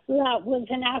less. That was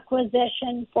an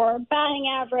acquisition for batting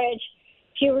average,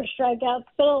 fewer strikeouts,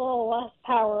 but a little less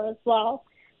power as well.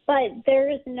 But there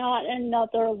is not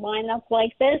another lineup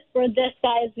like this where this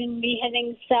guy is going to be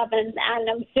hitting seventh, and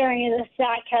I'm staring at the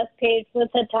StatCast page with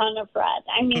a ton of red.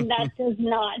 I mean, that does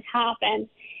not happen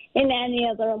in any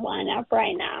other lineup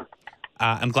right now.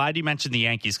 I'm glad you mentioned the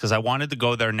Yankees because I wanted to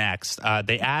go there next.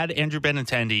 They add Andrew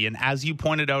Benintendi, and as you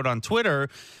pointed out on Twitter,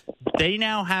 they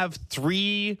now have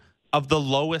 3 of the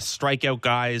lowest strikeout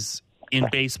guys in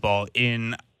baseball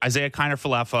in Isaiah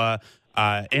Kiner-Falefa,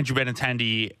 Andrew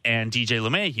Benintendi, and DJ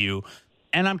LeMahieu.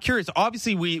 And I'm curious,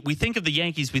 obviously we think of the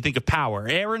Yankees, we think of power.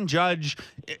 Aaron Judge,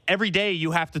 every day you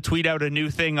have to tweet out a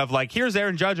new thing of like, here's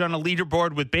Aaron Judge on a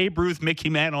leaderboard with Babe Ruth, Mickey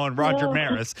Mantle, and Roger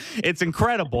Maris. It's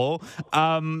incredible.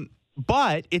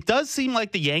 But it does seem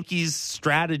like the Yankees'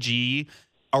 strategy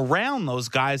around those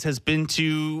guys has been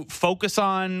to focus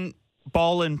on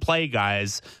ball and play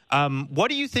guys. What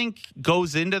do you think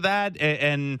goes into that,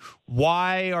 and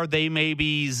why are they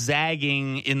maybe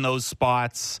zagging in those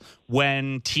spots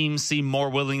when teams seem more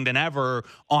willing than ever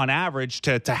on average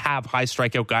to have high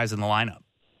strikeout guys in the lineup?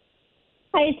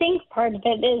 I think part of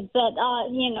it is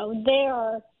that, they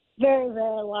are very,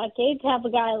 very lucky to have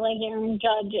a guy like Aaron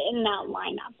Judge in that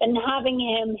lineup, and having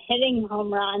him hitting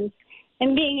home runs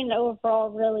and being an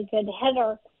overall really good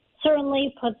hitter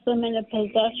certainly puts them in a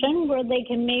position where they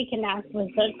can make an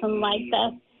acquisition like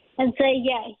this and say,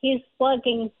 yeah, he's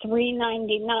slugging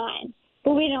 .399,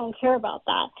 but we don't care about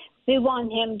that. We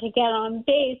want him to get on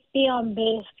base, be on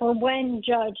base for when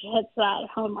Judge hits that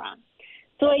home run.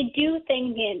 So I do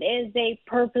think it is a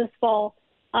purposeful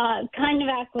kind of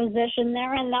acquisition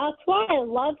there, and that's why I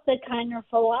love the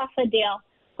Kiner-Falefa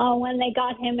deal when they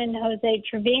got him and Jose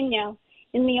Trevino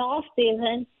in the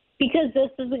offseason, because this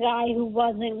is a guy who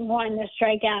wasn't wanting to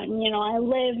strike out. And, I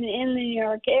live in the New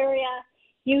York area.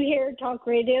 You hear talk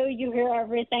radio, you hear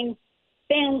everything.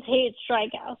 Fans hate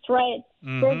strikeouts, right?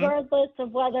 Mm-hmm. Regardless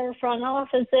of whether front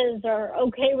offices are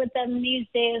okay with them these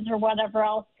days or whatever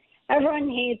else. Everyone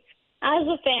hates, as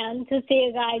a fan, to see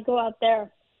a guy go out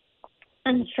there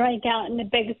and strike out in a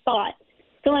big spot.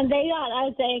 So when they got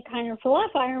Isaiah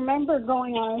Kiner-Falefa, I remember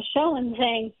going on a show and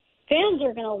saying, fans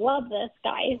are going to love this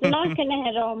guy. He's not going to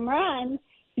hit a home run,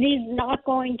 but he's not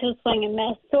going to swing and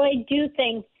miss. So I do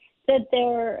think that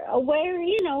they're aware,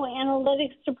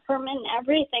 analytics department,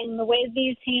 everything, the way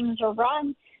these teams are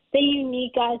run, they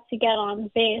need guys to get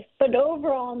on base. But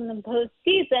overall in the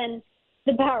postseason,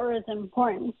 the power is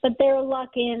important. But they're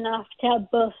lucky enough to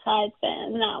have both sides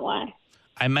in that way.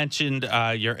 I mentioned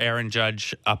your Aaron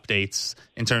Judge updates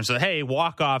in terms of, hey,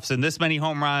 walk-offs and this many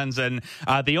home runs. And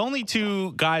the only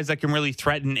 2 guys that can really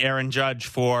threaten Aaron Judge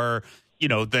for,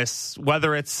 this,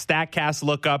 whether it's StatCast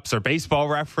lookups or Baseball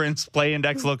Reference, Play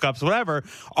Index lookups, whatever,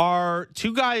 are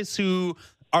 2 guys who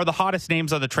are the hottest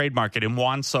names on the trade market in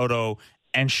Juan Soto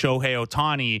and Shohei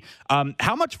Ohtani.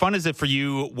 How much fun is it for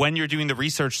you when you're doing the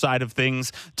research side of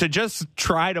things to just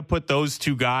try to put those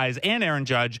 2 guys and Aaron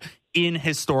Judge in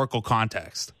historical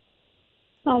context?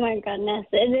 Oh, my goodness.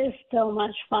 It is so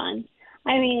much fun.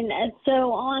 I mean,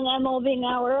 so on MLB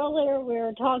Now earlier, we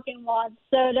were talking Juan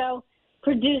Soto.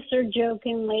 Producer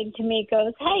jokingly to me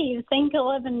goes, hey, you think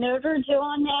he'll have a note or 2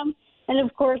 on him? And,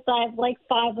 of course, I have like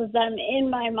 5 of them in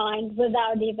my mind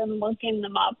without even looking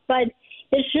them up. But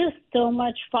it's just so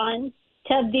much fun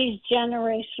to have these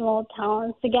generational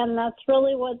talents. Again, that's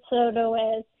really what Soto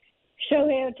is.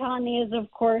 Shohei Ohtani is, of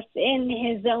course, in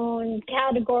his own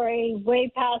category,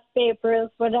 way past Babe Ruth,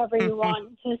 whatever you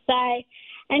want to say.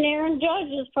 And Aaron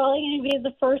Judge is probably going to be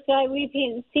the first guy we've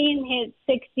seen hit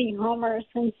 60 homers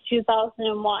since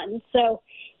 2001. So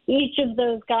each of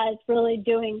those guys really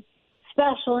doing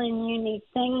special and unique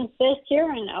things this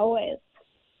year and always.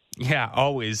 Yeah,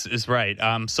 always is right.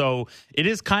 So it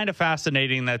is kind of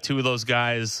fascinating that 2 of those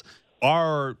guys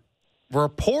are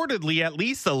reportedly at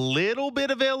least a little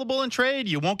bit available in trade.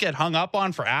 You won't get hung up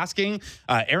on for asking.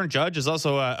 Aaron Judge is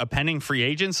also a pending free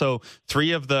agent. So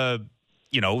 3 of the,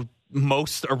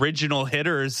 most original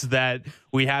hitters that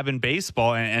we have in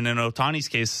baseball, and in Ohtani's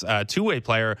case, two-way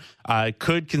player,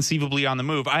 could conceivably on the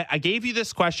move. I gave you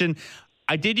this question.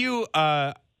 I did you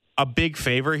a big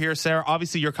favor here, Sarah.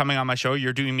 Obviously, you're coming on my show.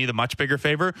 You're doing me the much bigger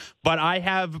favor. But I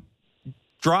have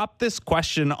dropped this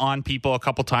question on people a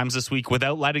couple times this week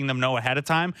without letting them know ahead of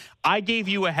time. I gave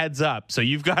you a heads up, so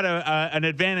you've got an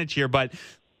advantage here. But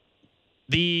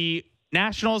the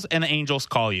Nationals and the Angels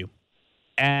call you,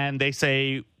 and they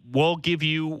say, we'll give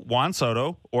you Juan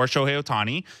Soto or Shohei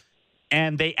Ohtani,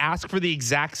 and they ask for the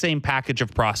exact same package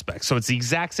of prospects. So it's the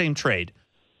exact same trade.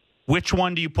 Which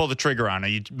one do you pull the trigger on? Are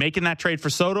you making that trade for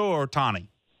Soto or Ohtani?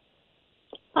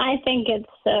 I think it's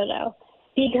Soto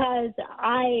because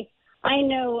I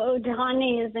know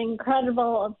Ohtani is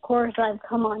incredible. Of course, I've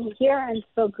come on here and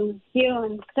spoken with you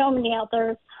and so many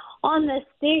others on this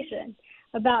station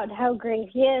about how great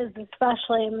he is,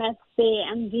 especially amidst the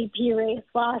MVP race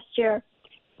last year.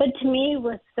 But to me,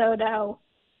 with Soto,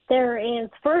 there is,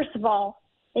 first of all,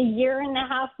 a year and a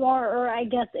half more, or I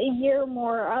guess a year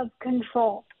more of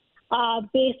control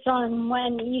based on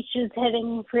when each is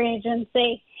hitting free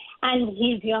agency, and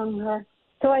he's younger.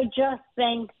 So I just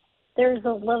think there's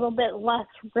a little bit less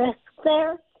risk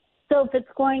there. So if it's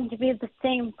going to be the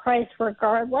same price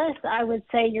regardless, I would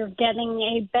say you're getting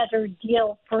a better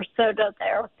deal for Soto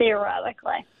there,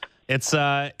 theoretically. It's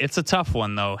a tough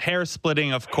one, though. Hair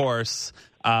splitting, of course,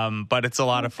 but it's a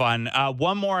lot of fun.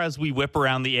 One more as we whip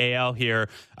around the AL here.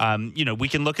 We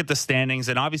can look at the standings,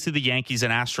 and obviously the Yankees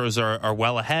and Astros are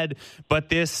well ahead. But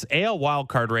this AL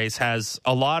wildcard race has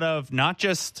a lot of not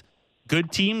just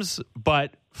good teams,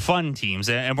 but fun teams.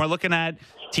 And we're looking at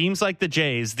teams like the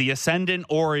Jays, the Ascendant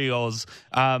Orioles.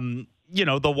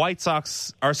 The White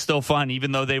Sox are still fun,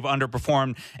 even though they've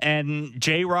underperformed. And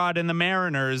J-Rod and the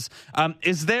Mariners.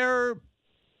 Is there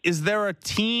a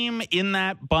team in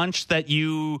that bunch that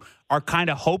you are kind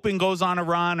of hoping goes on a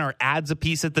run or adds a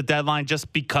piece at the deadline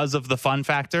just because of the fun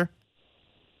factor?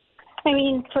 I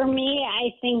mean, for me,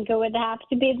 I think it would have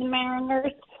to be the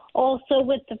Mariners. Also,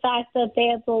 with the fact that they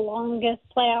have the longest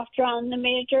playoff draw in the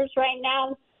majors right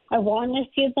now, I want to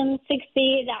see them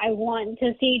succeed. I want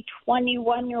to see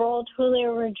 21-year-old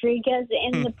Julio Rodriguez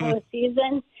in the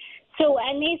postseason. So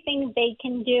anything they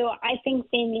can do, I think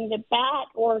they need a bat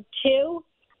or two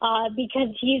because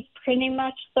he's pretty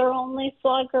much their only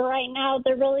slugger right now.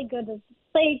 They're really good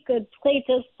plate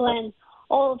discipline,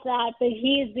 all of that, but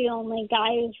he's the only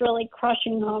guy who's really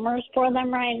crushing homers for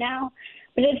them right now.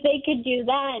 But if they could do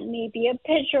that, maybe a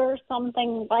pitcher or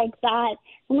something like that,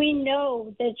 we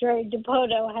know that Jerry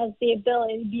Dipoto has the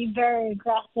ability to be very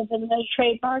aggressive in the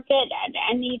trade market at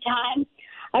any time.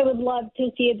 I would love to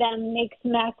see them make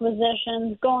some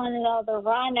acquisitions, go on another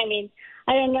run. I mean,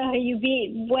 I don't know how you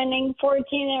beat winning 14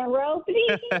 in a row, but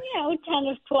even, 10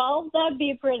 of 12, that'd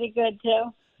be pretty good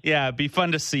too. Yeah, it'd be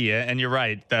fun to see it. And you're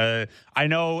right. I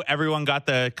know everyone got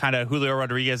the kind of Julio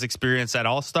Rodriguez experience at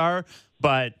All-Star,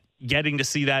 but getting to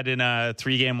see that in a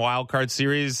 3-game wild card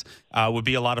series would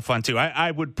be a lot of fun too. I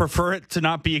would prefer it to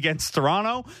not be against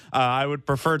Toronto. I would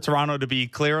prefer Toronto to be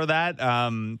clear of that.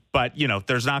 But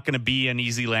there's not going to be an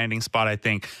easy landing spot, I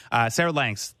think. Sarah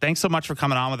Langs, thanks so much for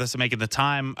coming on with us and making the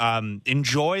time.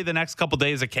 Enjoy the next couple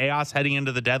days of chaos heading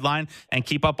into the deadline, and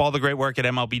keep up all the great work at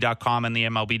MLB.com and the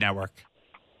MLB Network.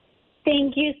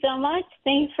 Thank you so much.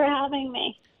 Thanks for having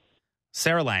me.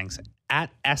 Sarah Langs at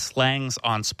SLangs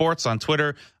on sports on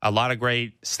Twitter. A lot of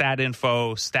great stat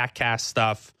info, StatCast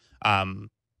stuff.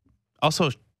 Also,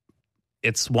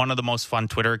 it's one of the most fun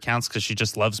Twitter accounts because she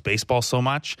just loves baseball so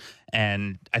much.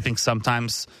 And I think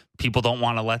sometimes people don't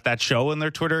want to let that show in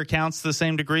their Twitter accounts to the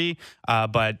same degree.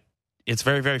 But it's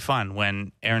very, very fun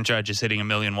when Aaron Judge is hitting a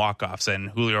million walk-offs and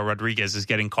Julio Rodriguez is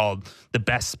getting called the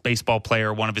best baseball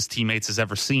player one of his teammates has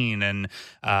ever seen. And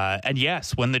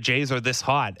yes, when the Jays are this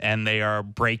hot and they are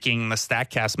breaking the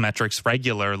StatCast metrics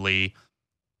regularly,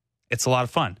 it's a lot of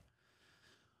fun.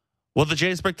 Will the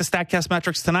Jays break the StatCast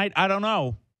metrics tonight? I don't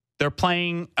know. They're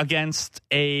playing against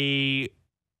a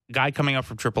guy coming up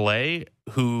from AAA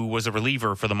who was a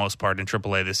reliever for the most part in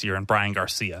AAA this year, and Brian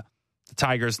Garcia. The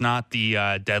Tigers, not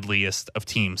the deadliest of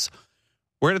teams.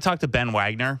 We're going to talk to Ben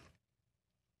Wagner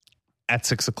at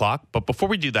 6 o'clock. But before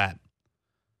we do that,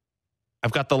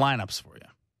 I've got the lineups for you.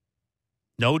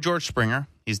 No George Springer.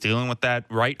 He's dealing with that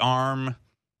right arm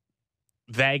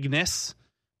vagueness.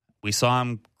 We saw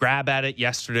him grab at it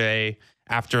yesterday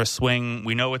after a swing.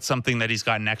 We know it's something that he's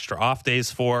gotten extra off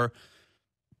days for.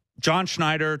 John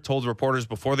Schneider told reporters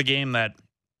before the game that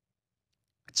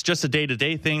it's just a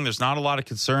day-to-day thing. There's not a lot of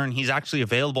concern. He's actually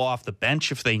available off the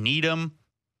bench if they need him.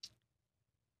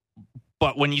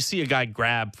 But when you see a guy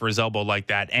grab for his elbow like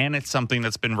that, and it's something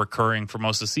that's been recurring for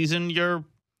most of the season,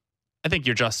 I think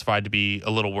you're justified to be a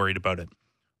little worried about it.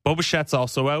 Bo Bichette's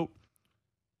also out.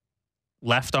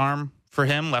 Left arm for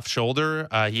him, left shoulder.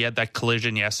 He had that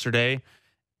collision yesterday.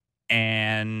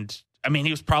 And,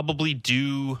 he was probably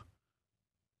due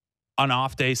an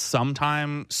off day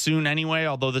sometime soon anyway,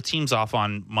 although the team's off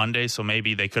on Monday, so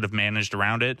maybe they could have managed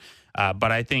around it.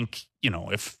 But I think,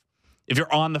 if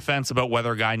you're on the fence about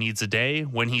whether a guy needs a day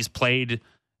when he's played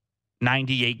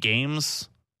 98 games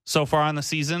so far in the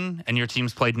season and your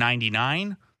team's played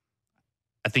 99,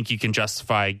 I think you can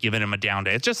justify giving him a down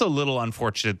day. It's just a little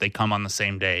unfortunate they come on the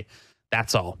same day.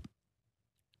 That's all.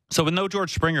 So with no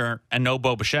George Springer and no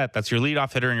Bo Bichette, that's your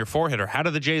leadoff hitter and your 4-hitter. How do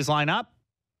the Jays line up?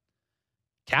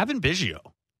 Cavan Biggio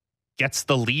gets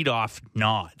the leadoff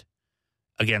nod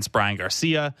against Brian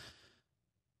Garcia.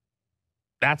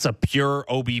 That's a pure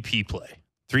OBP play.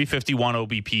 351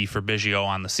 OBP for Biggio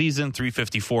on the season,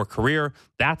 354 career.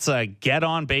 That's a get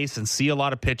on base and see a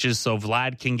lot of pitches so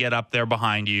Vlad can get up there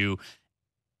behind you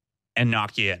and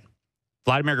knock you in.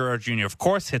 Vladimir Guerrero Jr., of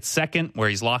course, hits second where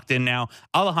he's locked in now.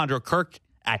 Alejandro Kirk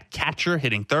at catcher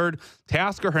hitting third.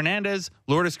 Teoscar Hernandez,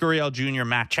 Lourdes Gurriel Jr.,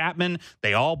 Matt Chapman.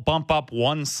 They all bump up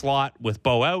one slot with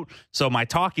Bo out. So my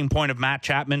talking point of Matt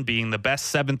Chapman being the best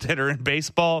seventh hitter in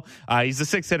baseball. He's the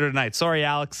sixth hitter tonight. Sorry,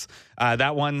 Alex.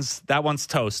 That one's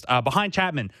toast. Behind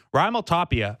Chapman, Raimel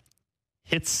Tapia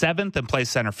hits seventh and plays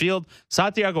center field.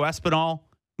 Santiago Espinal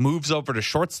moves over to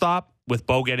shortstop with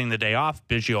Bo getting the day off.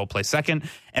 Biggio will play second.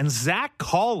 And Zach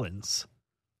Collins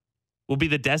will be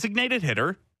the designated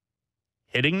hitter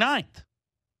hitting ninth.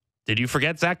 Did you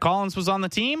forget Zach Collins was on the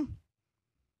team?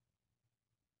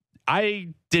 I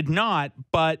did not,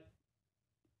 but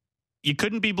you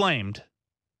couldn't be blamed.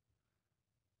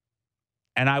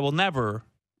 And I will never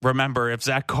remember if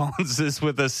Zach Collins is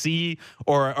with a C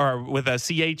or with a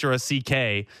CH or a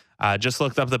CK. Just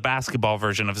looked up the basketball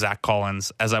version of Zach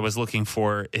Collins as I was looking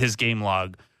for his game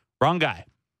log. Wrong guy.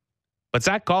 But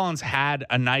Zach Collins had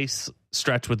a nice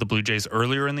stretch with the Blue Jays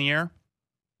earlier in the year.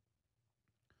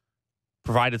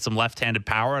 Provided some left-handed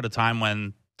power at a time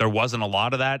when there wasn't a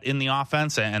lot of that in the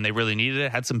offense, and they really needed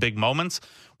it. Had some big moments.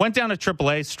 Went down to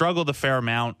AAA, struggled a fair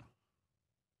amount.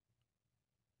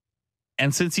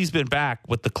 And since he's been back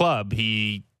with the club,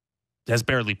 he has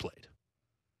barely played.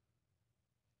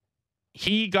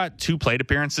 He got 2 plate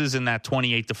appearances in that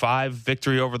 28-5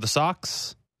 victory over the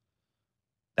Sox.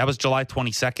 That was July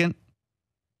 22nd.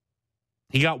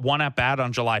 He got 1 at-bat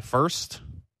on July 1st.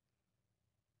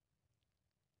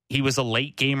 He was a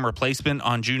late game replacement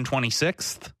on June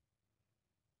 26th.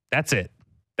 That's it.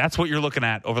 That's what you're looking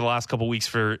at over the last couple of weeks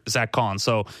for Zach Collins.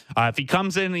 So if he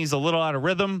comes in and he's a little out of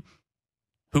rhythm,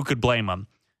 who could blame him?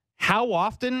 How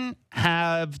often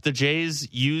have the Jays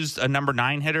used a number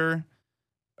 9 hitter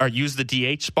or used the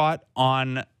DH spot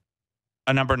on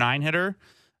a number 9 hitter?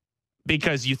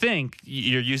 Because you think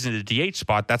you're using the DH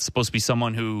spot, that's supposed to be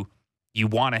someone who you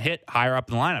want to hit higher up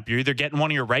in the lineup. You're either getting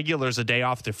one of your regulars a day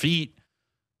off their feet,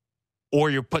 or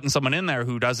you're putting someone in there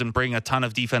who doesn't bring a ton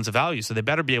of defensive value, so they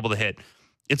better be able to hit.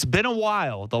 It's been a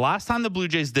while. The last time the Blue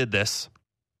Jays did this,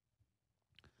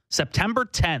 September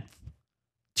 10th,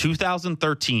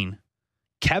 2013,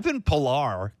 Kevin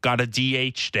Pillar got a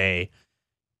DH day,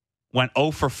 went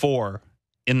 0 for 4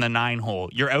 in the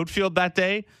 9-hole. Your outfield that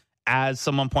day, as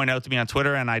someone pointed out to me on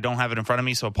Twitter, and I don't have it in front of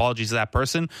me, so apologies to that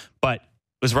person, but it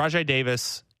was Rajai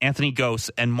Davis, Anthony Gose,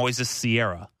 and Moises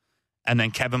Sierra, and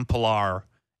then Kevin Pillar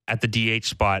at the DH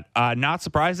spot. Not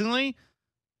surprisingly,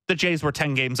 the Jays were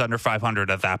 10 games under 500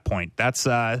 at that point. That's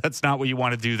not what you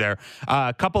want to do there.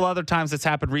 A couple other times that's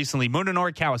happened recently.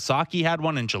 Munenori Kawasaki had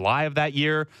one in July of that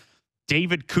year.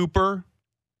 David Cooper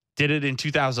did it in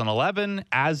 2011,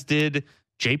 as did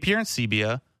J.P.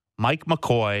 Arencibia, Mike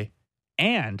McCoy,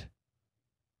 and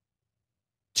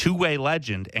two-way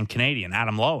legend and Canadian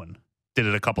Adam Loewen did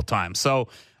it a couple times. So,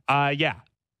 yeah.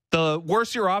 The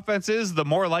worse your offense is, the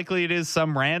more likely it is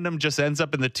some random just ends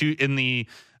up in the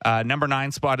number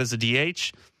 9 spot as a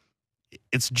DH.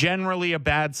 It's generally a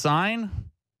bad sign.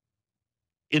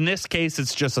 In this case,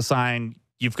 it's just a sign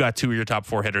you've got 2 of your top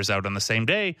 4 hitters out on the same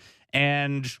day,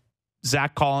 and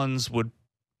Zach Collins would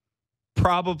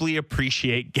probably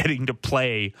appreciate getting to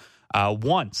play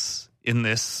once in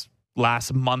this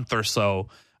last month or so.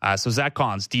 So Zach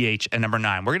Collins, DH, and number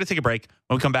 9. We're going to take a break.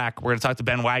 When we come back, we're going to talk to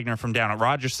Ben Wagner from down at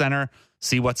Rogers Center,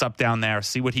 see what's up down there,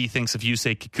 see what he thinks of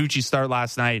Yusei Kikuchi's start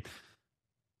last night.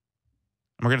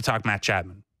 And we're going to talk Matt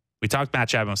Chapman. We talked Matt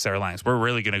Chapman with Sarah Langs. We're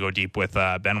really going to go deep with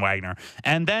Ben Wagner.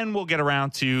 And then we'll get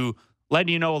around to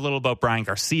letting you know a little about Brian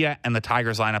Garcia and the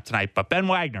Tigers lineup tonight. But Ben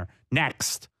Wagner,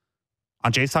 next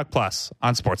on Jays Talk Plus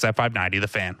on Sportsnet 590, The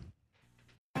Fan.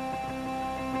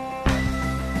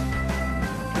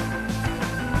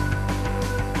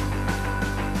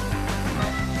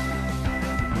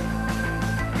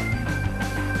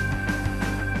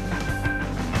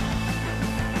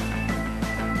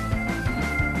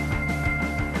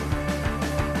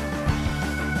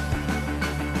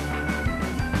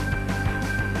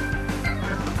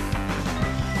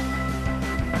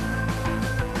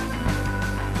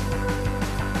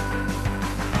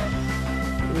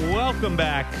 Welcome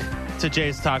back to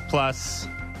Jays Talk Plus.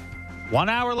 1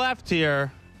 hour left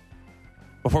here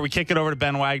before we kick it over to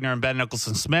Ben Wagner and Ben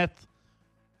Nicholson-Smith.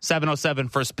 7:07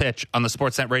 first pitch on the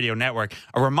Sportsnet Radio Network.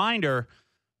 A reminder,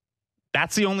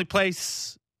 that's the only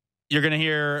place you're going to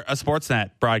hear a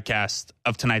Sportsnet broadcast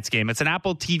of tonight's game. It's an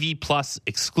Apple TV Plus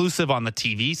exclusive on the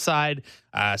TV side.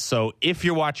 So if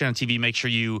you're watching on TV, make sure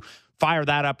you fire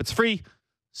that up. It's free,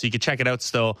 so you can check it out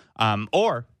still.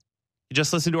 Or you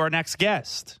just listen to our next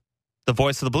guest, the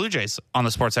voice of the Blue Jays on the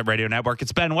Sportsnet Radio Network.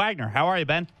 It's Ben Wagner. How are you,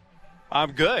 Ben?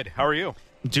 I'm good. How are you?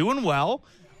 Doing well.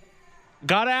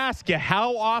 Got to ask you,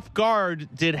 how off guard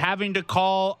did having to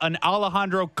call an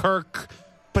Alejandro Kirk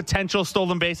potential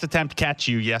stolen base attempt catch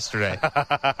you yesterday?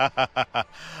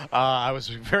 I was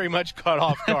very much caught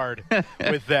off guard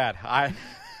with that.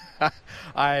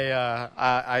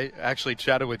 I actually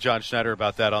chatted with John Schneider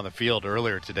about that on the field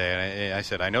earlier today, and I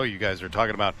said, I know you guys are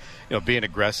talking about being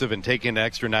aggressive and taking an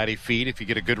extra 90 feet if you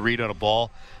get a good read on a ball,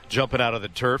 jumping out of the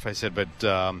turf. I said,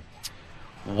 but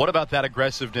what about that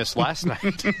aggressiveness last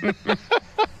night?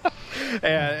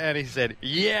 and he said,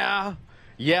 yeah,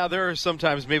 there are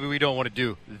sometimes maybe we don't want to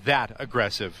do that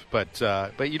aggressive, but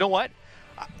you know what?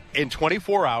 In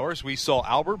 24 hours, we saw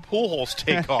Albert Pujols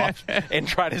take off and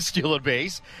try to steal a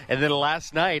base. And then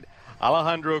last night,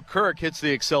 Alejandro Kirk hits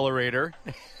the accelerator.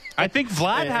 I think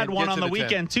Vlad had one on the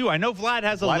weekend, too. I know Vlad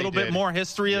has a little bit more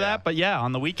history of that, but yeah,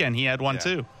 on the weekend he had one,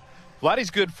 too.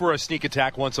 Vladdy's good for a sneak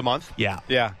attack once a month. Yeah,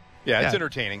 it's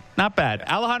entertaining. Not bad.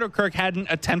 Yeah. Alejandro Kirk hadn't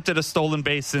attempted a stolen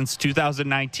base since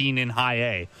 2019 in High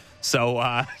A. So,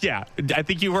 I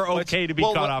think you were okay to be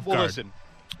caught off guard.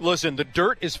 Listen, the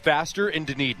dirt is faster in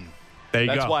Dunedin. There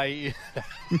you go.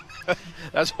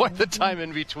 That's why the time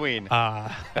in between.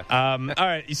 All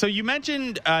right. So you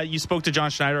mentioned you spoke to John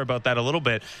Schneider about that a little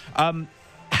bit.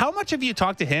 How much have you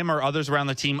talked to him or others around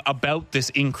the team about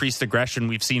this increased aggression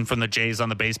we've seen from the Jays on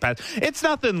the base paths? It's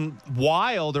nothing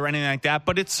wild or anything like that,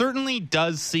 but it certainly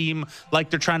does seem like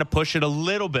they're trying to push it a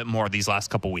little bit more these last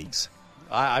couple weeks.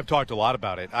 I've talked a lot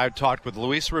about it. I've talked with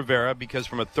Luis Rivera because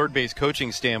from a third base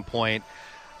coaching standpoint,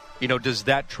 does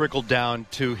that trickle down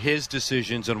to his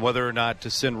decisions on whether or not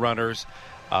to send runners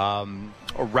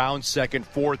around second,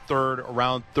 for third,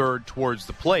 around third towards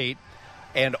the plate?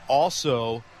 And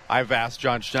also, I've asked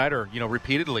John Schneider,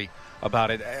 repeatedly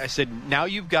about it. I said, now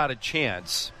you've got a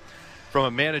chance from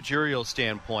a managerial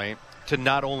standpoint to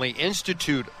not only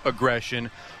institute aggression,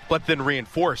 but then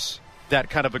reinforce that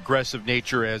kind of aggressive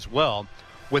nature as well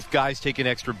with guys taking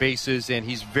extra bases. And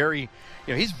he's very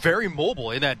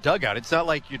mobile in that dugout. It's not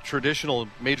like your traditional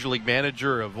major league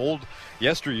manager of old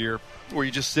yesteryear where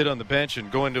you just sit on the bench and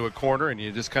go into a corner and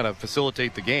you just kind of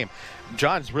facilitate the game.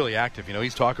 John's really active.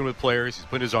 He's talking with players. He's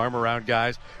putting his arm around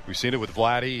guys. We've seen it with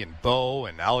Vladdy and Bo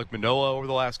and Alek Manoah over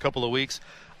the last couple of weeks.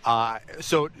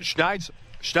 So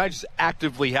Schneid's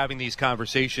actively having these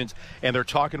conversations, and they're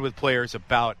talking with players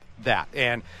about that.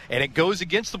 And it goes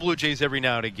against the Blue Jays every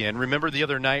now and again. Remember the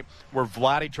other night where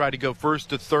Vladdy tried to go first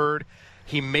to third?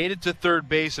 He made it to third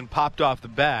base and popped off the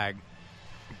bag.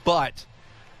 But,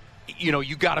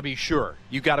 you got to be sure.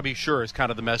 You got to be sure is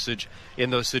kind of the message in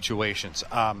those situations.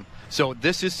 So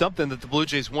this is something that the Blue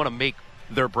Jays want to make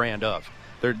their brand of.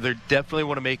 They definitely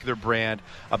want to make their brand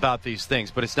about these things.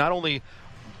 But it's not only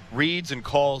reads and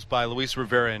calls by Luis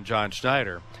Rivera and John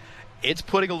Schneider. It's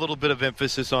putting a little bit of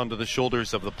emphasis onto the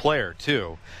shoulders of the player,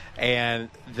 too.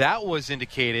 And that was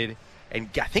indicated, and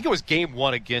I think it was game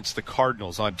one against the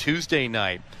Cardinals on Tuesday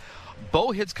night.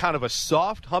 Bo hits kind of a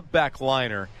soft humpback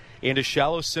liner into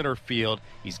shallow center field.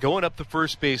 He's going up the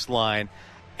first base line,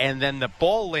 and then the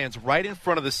ball lands right in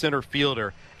front of the center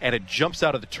fielder, and it jumps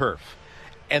out of the turf.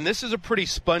 And this is a pretty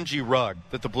spongy rug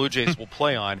that the Blue Jays will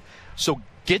play on. So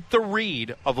get the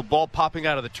read of a ball popping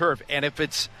out of the turf, and if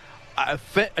it's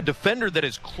a defender that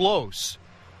is close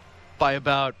by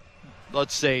about,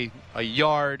 let's say, a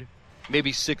yard,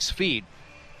 maybe 6 feet,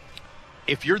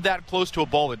 if you're that close to a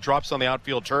ball that drops on the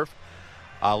outfield turf,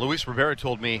 Luis Rivera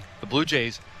told me the Blue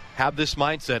Jays have this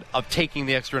mindset of taking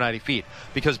the extra 90 feet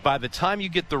because by the time you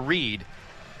get the read,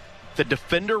 the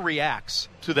defender reacts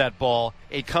to that ball.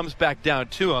 It comes back down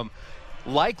to him,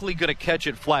 likely going to catch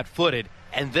it flat-footed,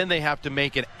 and then they have to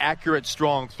make an accurate,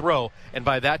 strong throw. And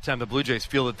by that time, the Blue Jays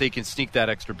feel that they can sneak that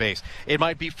extra base. It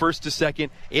might be first to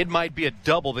second. It might be a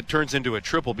double that turns into a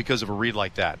triple because of a read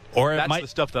like that. Or that's the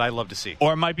stuff that I love to see.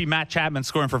 Or it might be Matt Chapman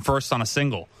scoring from first on a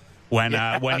single.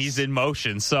 when he's in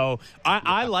motion. So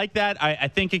I like that. I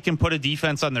think it can put a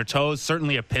defense on their toes,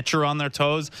 certainly a pitcher on their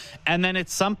toes. And then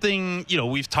it's something,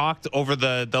 we've talked over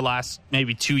the last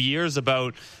maybe 2 years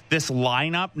about this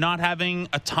lineup not having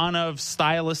a ton of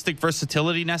stylistic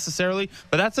versatility necessarily,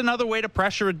 but that's another way to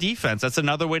pressure a defense. That's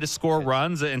another way to score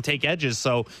runs and take edges.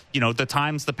 So, the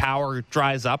times the power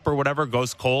dries up or whatever,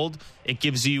 goes cold, it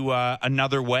gives you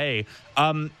another way.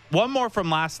 One more from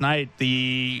last night,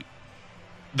 the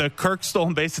Kirk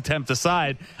stolen base attempt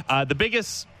aside, the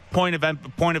biggest point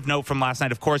of note from last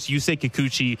night, of course, Yusei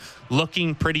Kikuchi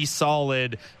looking pretty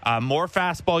solid, more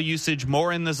fastball usage,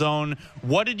 more in the zone.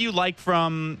 What did you like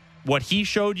from what he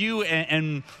showed you,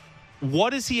 and what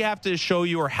does he have to show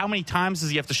you, or how many times does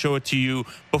he have to show it to you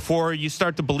before you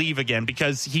start to believe again?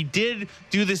 Because he did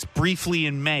do this briefly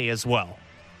in May as well.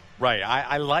 Right.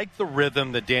 I like the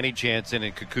rhythm that Danny Jansen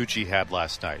and Kikuchi had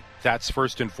last night. That's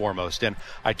first and foremost. And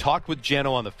I talked with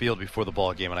Jano on the field before the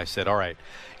ball game, and I said, all right,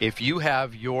 if you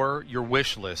have your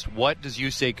wish list, what does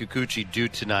Yusei Kikuchi do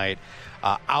tonight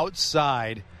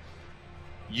outside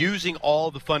using all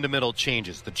the fundamental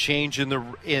changes, the change in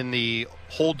the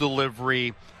whole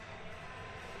delivery,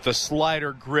 the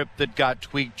slider grip that got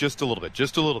tweaked just a little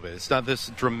bit. It's not this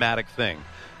dramatic thing,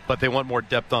 but they want more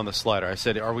depth on the slider. I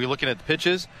said, are we looking at the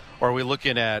pitches, or are we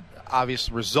looking at obvious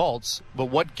results, but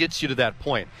what gets you to that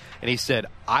point? And he said,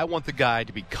 I want the guy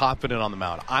to be confident on the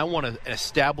mound. I want an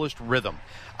established rhythm.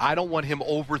 I don't want him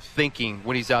overthinking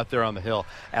when he's out there on the hill.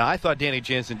 And I thought Danny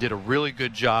Jansen did a really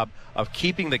good job of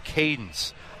keeping the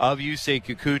cadence of Yusei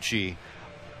Kikuchi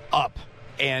up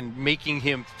and making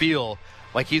him feel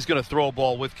like he's going to throw a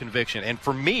ball with conviction. And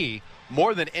for me,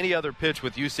 more than any other pitch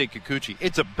with Yusei Kikuchi,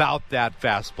 it's about that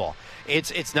fastball.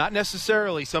 It's not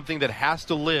necessarily something that has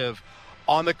to live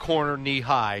on the corner knee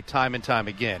high time and time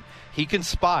again. He can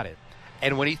spot it.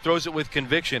 And when he throws it with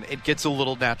conviction, it gets a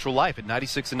little natural life at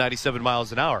 96 and 97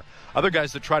 miles an hour. Other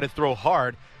guys that try to throw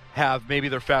hard have maybe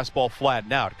their fastball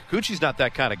flattened out. Kikuchi's not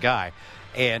that kind of guy.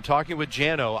 And talking with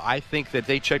Jano, I think that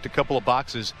they checked a couple of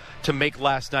boxes to make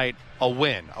last night a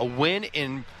win. A win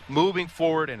in moving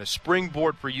forward and a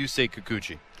springboard for Yusei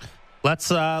Kikuchi.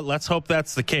 Let's hope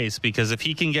that's the case, because if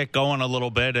he can get going a little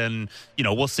bit, and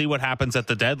we'll see what happens at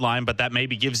the deadline, but that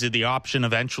maybe gives you the option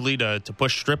eventually to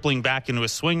push Stripling back into a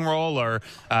swing role, or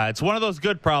it's one of those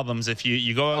good problems if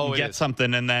you go out and get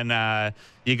something and then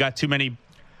you got too many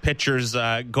pitchers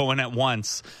going at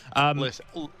once.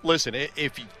 Listen,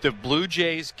 if the Blue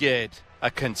Jays get a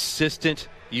consistent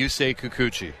Yusei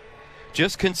Kikuchi,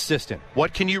 just consistent,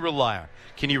 what can you rely on?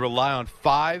 Can you rely on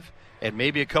 5 and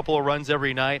maybe a couple of runs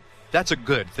every night? That's a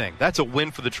good thing. That's a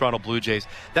win for the Toronto Blue Jays.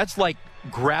 That's like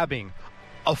grabbing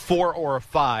a 4 or a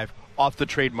 5 off the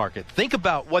trade market. Think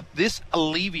about what this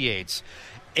alleviates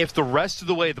if the rest of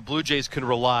the way the Blue Jays can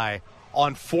rely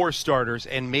on 4 starters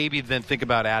and maybe then think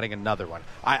about adding another one.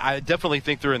 I definitely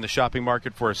think they're in the shopping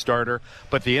market for a starter,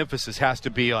 but the emphasis has to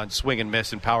be on swing and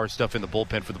miss and power stuff in the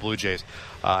bullpen for the Blue Jays.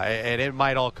 And it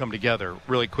might all come together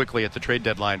really quickly at the trade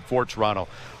deadline for Toronto.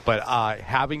 But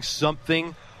having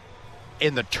something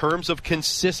in the terms of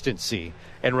consistency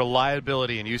and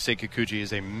reliability in Yusei Kikuchi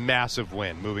is a massive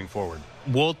win moving forward.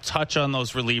 We'll touch on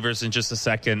those relievers in just a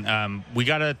second. We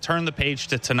got to turn the page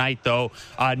to tonight, though.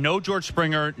 No George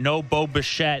Springer, no Bo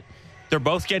Bichette. They're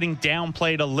both getting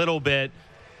downplayed a little bit.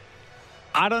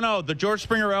 I don't know. The George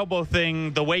Springer elbow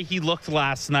thing, the way he looked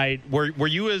last night, were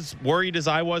you as worried as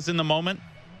I was in the moment?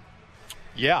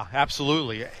 Yeah,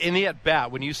 absolutely. In the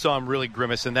at-bat, when you saw him really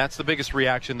grimace, and that's the biggest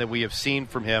reaction that we have seen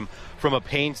from him from a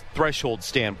pain threshold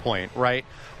standpoint, right?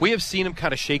 We have seen him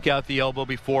kind of shake out the elbow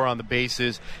before on the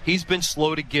bases. He's been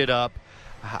slow to get up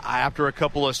after a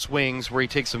couple of swings where he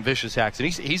takes some vicious hacks. And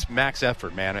he's max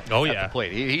effort, man, at the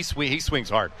plate. He swings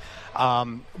hard.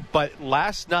 But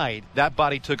last night, that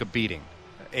body took a beating.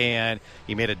 And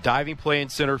he made a diving play in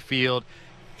center field.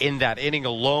 In that inning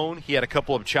alone, he had a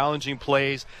couple of challenging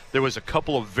plays. There was a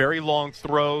couple of very long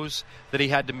throws that he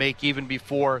had to make even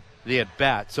before the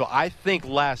at-bat. So I think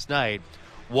last night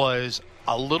was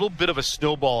a little bit of a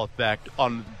snowball effect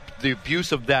on the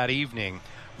abuse of that evening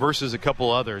versus a couple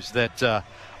others that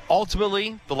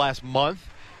ultimately, the last month,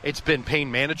 it's been pain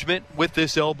management with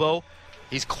this elbow.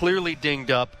 He's clearly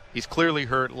dinged up. He's clearly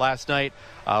hurt. Last night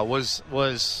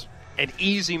was an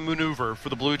easy maneuver for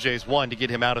the Blue Jays, one, to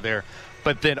get him out of there,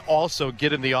 but then also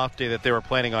get him the off day that they were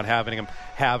planning on having him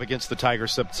have against the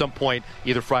Tigers at some point,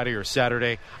 either Friday or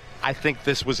Saturday. I think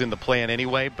this was in the plan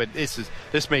anyway, but this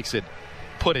makes it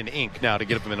put in ink now to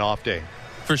get him an off day.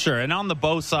 For sure. And on the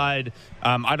Bo side,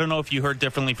 I don't know if you heard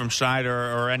differently from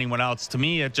Schneider or anyone else. To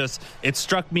me, it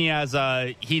struck me as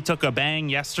he took a bang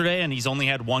yesterday, and he's only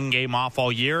had one game off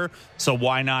all year. So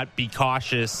why not be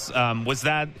cautious? Was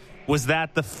that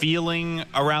the feeling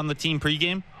around the team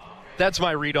pregame? That's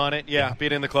my read on it. Yeah,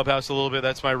 being in the clubhouse a little bit,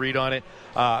 that's my read on it.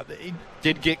 He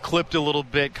did get clipped a little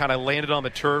bit, kind of landed on the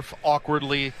turf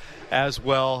awkwardly as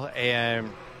well.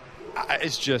 And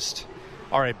it's just,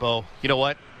 all right, Bo, you know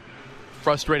what?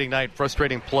 Frustrating night,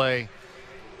 frustrating play.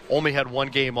 Only had one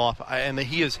game off, and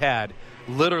he has had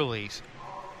literally,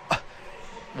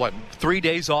 3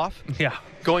 days off? Yeah.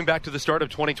 Going back to the start of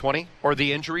 2020, or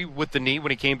the injury with the knee when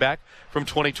he came back from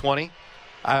 2020.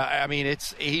 I mean,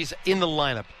 he's in the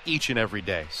lineup each and every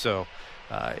day, so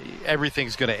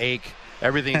everything's going to ache.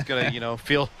 Everything's going to,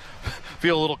 feel a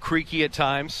little creaky at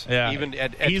times. Yeah. Even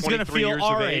at he's 23 gonna feel years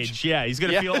our of age. age. Yeah, he's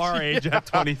going to feel our age at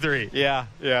 23.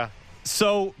 Yeah.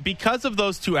 So because of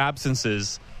those two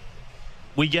absences,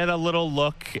 we get a little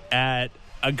look at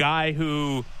a guy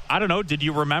who, I don't know, did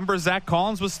you remember Zach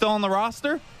Collins was still on the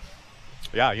roster?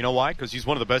 Yeah, you know why? Because he's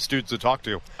one of the best dudes to talk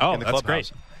to in the clubhouse.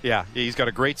 Great. Yeah, he's got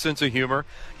a great sense of humor.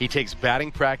 He takes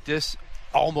batting practice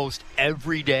almost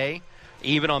every day,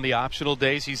 even on the optional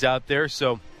days he's out there.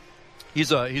 So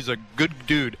he's a good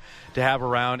dude to have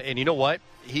around. And you know what?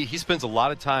 He spends a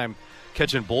lot of time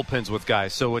catching bullpens with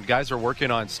guys. So when guys are working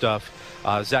on stuff,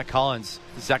 Zach Collins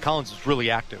is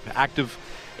really active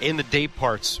in the day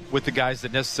parts with the guys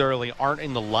that necessarily aren't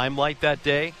in the limelight that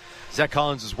day. Zach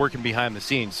Collins is working behind the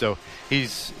scenes, so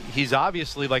he's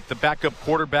obviously like the backup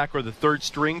quarterback or the third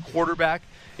string quarterback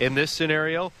in this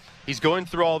scenario. He's going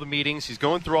through all the meetings, he's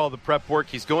going through all the prep work,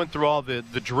 he's going through all the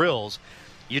drills.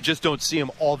 You just don't see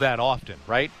him all that often,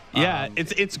 right? Yeah,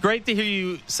 it's great to hear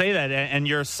you say that, and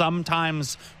your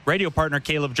sometimes radio partner,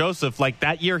 Caleb Joseph, like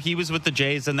that year he was with the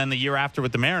Jays and then the year after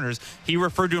with the Mariners, he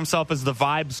referred to himself as the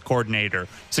vibes coordinator.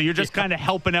 So you're just kind of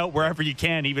helping out wherever you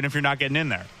can, even if you're not getting in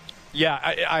there.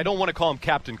 Yeah, I don't want to call him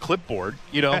Captain Clipboard,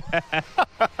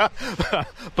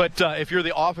 but if you're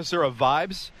the officer of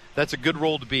vibes, that's a good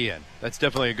role to be in. That's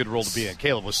definitely a good role to be in.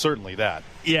 Caleb was certainly that.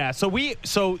 Yeah,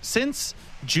 so since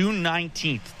June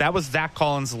 19th, that was Zach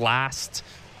Collins' last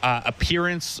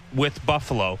appearance with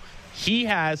Buffalo. He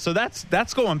has, so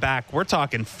that's going back, we're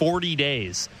talking 40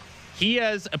 days. He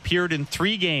has appeared in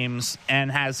 3 games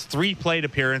and has 3 plate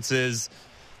appearances.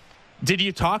 Did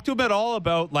you talk to him at all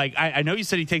about, like, I know you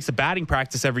said he takes a batting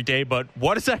practice every day, but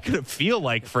what is that going to feel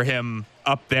like for him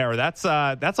up there? That's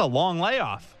a long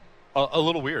layoff. A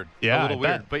little weird. Yeah, a little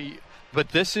weird. But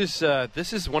this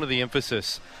is one of the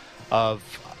emphasis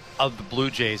of the Blue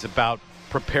Jays about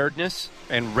preparedness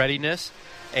and readiness.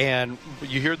 And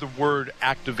you hear the word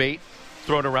activate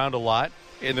thrown around a lot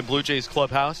in the Blue Jays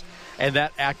clubhouse, and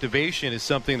that activation is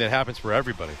something that happens for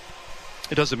everybody.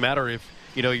 It doesn't matter if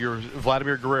you're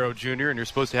Vladimir Guerrero Jr. and you're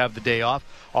supposed to have the day off.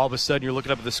 All of a sudden, you're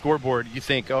looking up at the scoreboard. You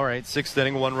think, all right, 6th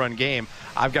inning, 1-run game.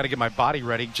 I've got to get my body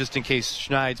ready just in case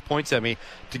Schneids points at me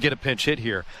to get a pinch hit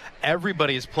here.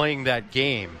 Everybody is playing that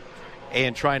game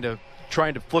and trying to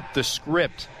flip the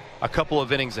script a couple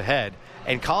of innings ahead.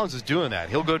 And Collins is doing that.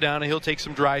 He'll go down and he'll take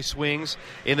some dry swings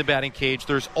in the batting cage.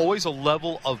 There's always a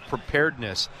level of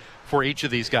preparedness for each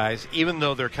of these guys, even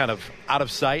though they're kind of out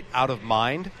of sight, out of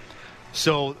mind.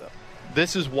 So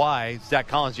this is why Zach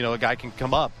Collins, a guy can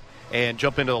come up and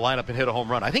jump into the lineup and hit a home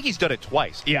run. I think he's done it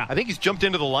twice. Yeah. I think he's jumped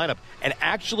into the lineup and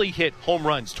actually hit home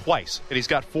runs twice, and he's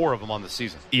got 4 of them on the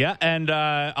season. Yeah, and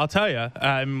I'll tell you,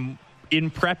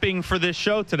 in prepping for this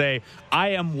show today, I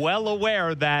am well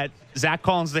aware that Zach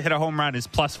Collins to hit a home run is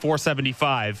plus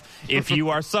 475. If you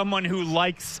are someone who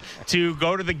likes to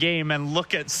go to the game and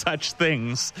look at such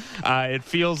things, it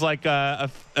feels like a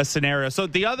scenario. So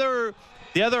the other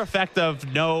effect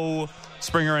of no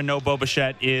Springer and no Bo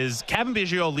Bichette is Kevin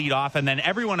Biggio lead off, and then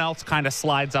everyone else kind of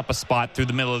slides up a spot through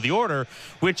the middle of the order,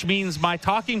 which means my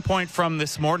talking point from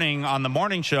this morning on the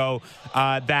morning show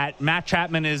that Matt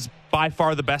Chapman is by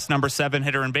far the best number 7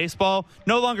 hitter in baseball,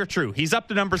 no longer true. He's up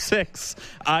to number 6.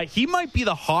 He might be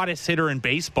the hottest hitter in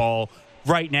baseball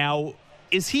right now.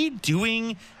 Is he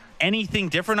doing anything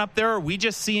different up there? Or are we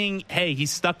just seeing, hey,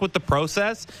 he's stuck with the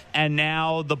process, and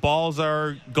now the balls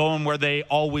are going where they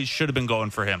always should have been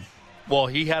going for him? Well,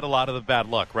 he had a lot of the bad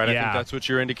luck, right? Yeah. I think that's what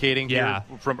you're indicating here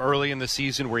from early in the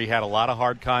season, where he had a lot of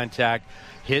hard contact,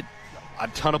 hit a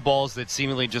ton of balls that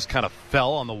seemingly just kind of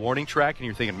fell on the warning track, and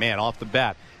you're thinking, man, off the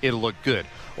bat, it'll look good.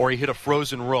 Or he hit a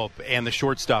frozen rope, and the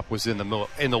shortstop was in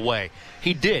the way.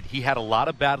 He did. He had a lot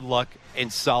of bad luck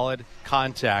and solid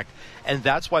contact, and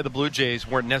that's why the Blue Jays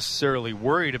weren't necessarily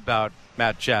worried about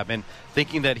Matt Chapman,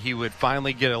 thinking that he would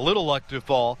finally get a little luck to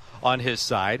fall on his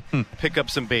side, pick up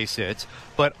some base hits,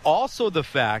 but also the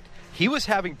fact he was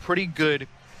having pretty good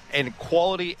and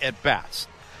quality at-bats.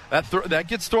 That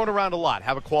gets thrown around a lot,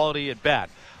 have a quality at-bat.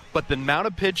 But the amount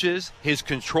of pitches, his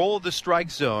control of the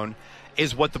strike zone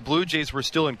is what the Blue Jays were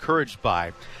still encouraged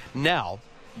by. Now,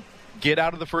 get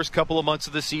out of the first couple of months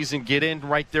of the season, get in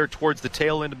right there towards the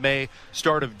tail end of May,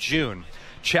 start of June.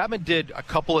 Chapman did a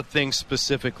couple of things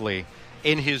specifically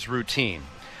in his routine.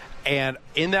 And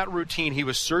in that routine, he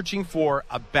was searching for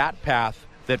a bat path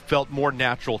that felt more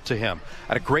natural to him.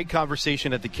 I had a great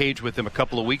conversation at the cage with him a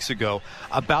couple of weeks ago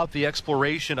about the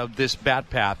exploration of this bat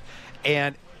path.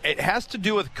 And it has to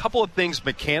do with a couple of things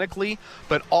mechanically,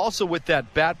 but also with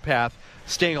that bat path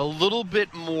staying a little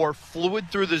bit more fluid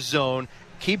through the zone,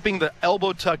 keeping the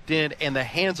elbow tucked in and the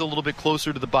hands a little bit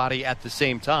closer to the body at the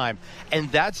same time.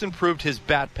 And that's improved his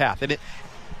bat path. And it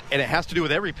has to do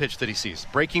with every pitch that he sees.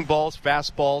 Breaking balls,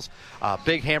 fastballs,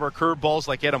 big hammer curveballs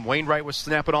like Adam Wainwright was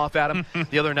snapping off at him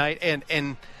the other night.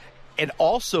 And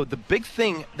also the big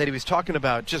thing that he was talking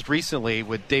about just recently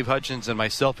with Dave Hutchins and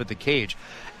myself at the cage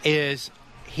is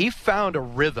he found a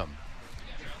rhythm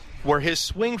where his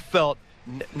swing felt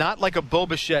not like a Bo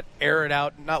Bichette air it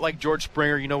out, not like George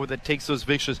Springer, where that takes those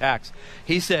vicious hacks.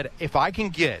 He said, if I can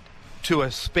get to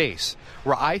a space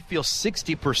where I feel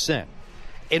 60%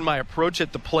 in my approach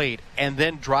at the plate and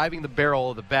then driving the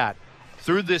barrel of the bat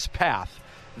through this path,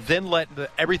 then let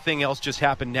everything else just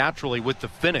happen naturally with the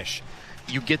finish.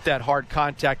 You get that hard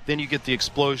contact, then you get the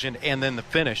explosion, and then the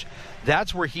finish.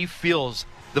 That's where he feels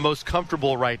the most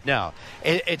comfortable right now.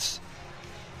 It's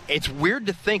weird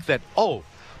to think that,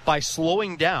 by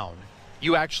slowing down,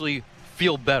 you actually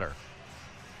feel better.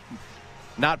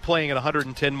 Not playing at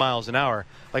 110 miles an hour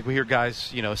like we hear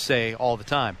guys, say all the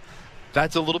time.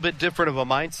 That's a little bit different of a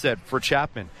mindset for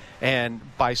Chapman. And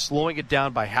by slowing it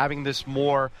down, by having this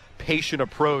more patient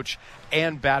approach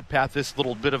and bat path, this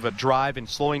little bit of a drive and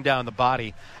slowing down the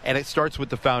body, and it starts with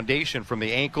the foundation from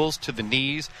the ankles to the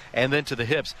knees and then to the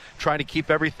hips, trying to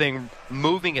keep everything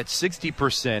moving at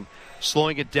 60%,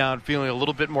 slowing it down, feeling a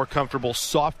little bit more comfortable,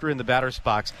 softer in the batter's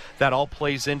box. That all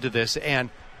plays into this, and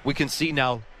we can see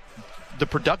now the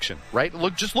production, right?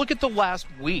 Just look at the last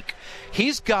week.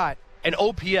 He's got an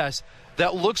OPS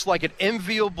that looks like an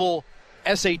enviable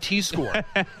SAT score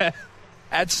at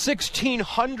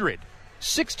 1,600.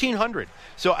 1,600.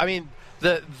 So, I mean,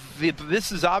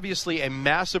 this is obviously a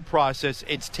massive process.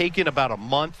 It's taken about a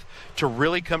month to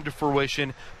really come to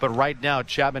fruition. But right now,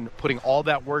 Chapman putting all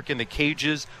that work in the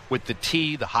cages with the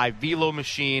tee, the high velo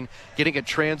machine, getting it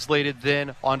translated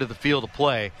then onto the field of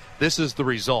play. This is the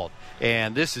result.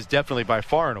 And this is definitely by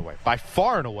far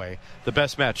and away, the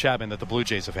best Matt Chapman that the Blue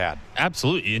Jays have had.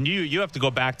 Absolutely. And you have to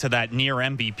go back to that near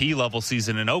MVP level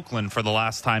season in Oakland for the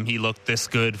last time he looked this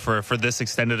good for this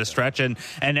extended a stretch. And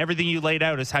everything you laid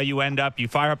out is how you end up. You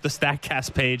fire up the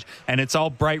StatCast page, and it's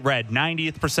all bright red.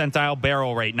 90th percentile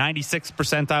barrel rate, 96th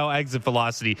percentile exit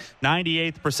velocity,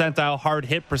 98th percentile hard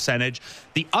hit percentage.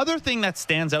 The other thing that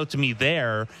stands out to me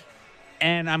there,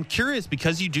 and I'm curious,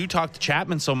 because you do talk to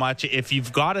Chapman so much, if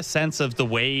you've got a sense of the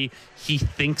way he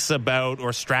thinks about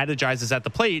or strategizes at the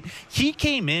plate. He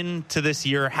came into this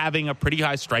year having a pretty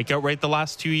high strikeout rate the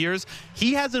last 2 years.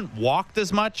 He hasn't walked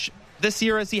as much this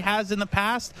year as he has in the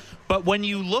past. But when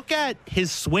you look at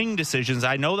his swing decisions,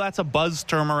 I know that's a buzz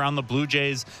term around the Blue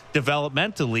Jays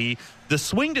developmentally. The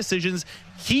swing decisions,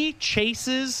 he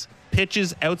chases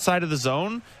pitches outside of the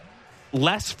zone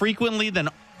less frequently than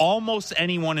almost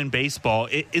anyone in baseball.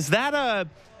 Is that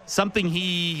something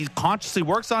he consciously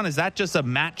works on? Is that just a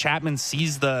Matt Chapman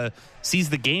sees the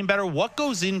game better? What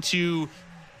goes into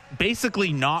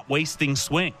basically not wasting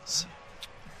swings?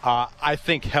 I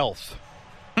think health.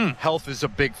 Health is a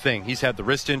big thing. He's had the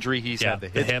wrist injury. He's had the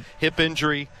hip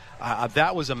injury.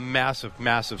 That was a massive,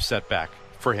 massive setback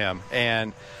for him.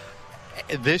 And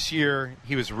this year,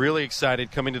 he was really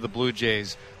excited coming to the Blue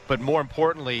Jays. But more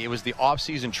importantly, it was the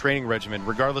off-season training regimen,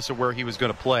 regardless of where he was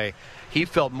going to play. He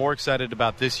felt more excited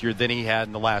about this year than he had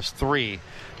in the last three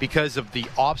because of the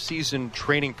off-season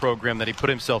training program that he put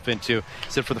himself into.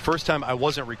 He said, for the first time, I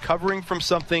wasn't recovering from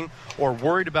something or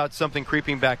worried about something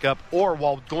creeping back up, or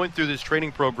while going through this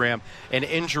training program, an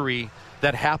injury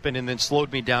that happened and then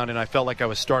slowed me down, and I felt like I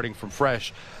was starting from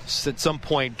fresh at some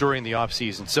point during the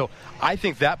offseason. So I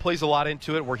think that plays a lot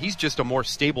into it, where he's just a more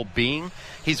stable being.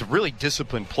 He's a really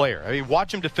disciplined player. I mean,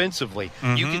 watch him defensively.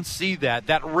 Mm-hmm. You can see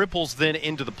that ripples then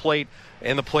into the plate,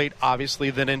 and the plate obviously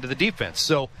then into the defense.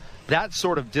 So that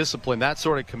sort of discipline, that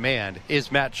sort of command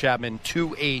is Matt Chapman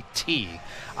to a T.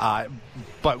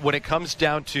 But when it comes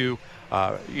down to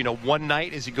One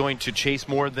night, is he going to chase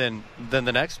more than the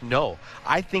next? No.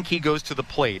 I think he goes to the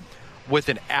plate with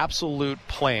an absolute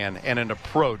plan and an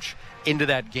approach into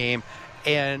that game.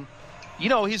 And,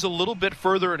 he's a little bit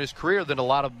further in his career than a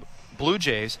lot of Blue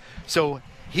Jays. So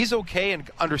he's okay and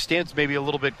understands maybe a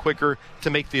little bit quicker to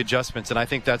make the adjustments. And I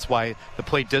think that's why the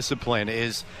plate discipline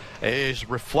is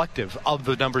reflective of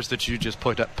the numbers that you just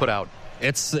put out.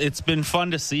 It's been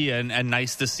fun to see and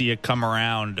nice to see it come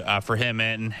around for him.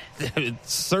 And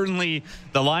certainly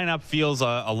the lineup feels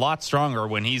a lot stronger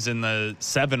when he's in the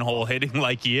 7-hole hitting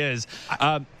like he is.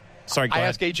 Sorry, go ahead.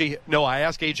 I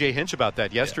asked AJ Hinch about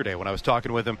that yesterday when I was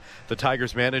talking with him, the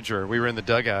Tigers manager. We were in the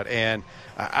dugout, and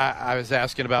I was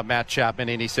asking about Matt Chapman,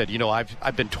 and he said,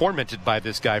 I've been tormented by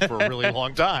this guy for a really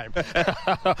long time.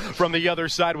 From the other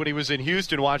side when he was in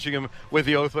Houston watching him with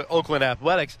the Oakland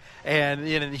Athletics, and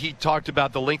he talked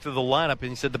about the length of the lineup,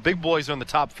 and he said the big boys are in the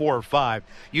top 4 or 5.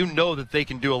 That they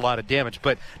can do a lot of damage,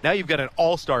 but now you've got an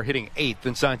all-star hitting 8th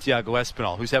in Santiago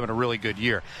Espinal, who's having a really good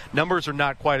year. Numbers are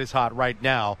not quite as hot right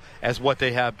now as what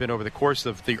they have been over the course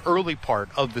of the early part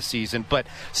of the season. But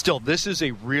still, this is a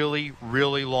really,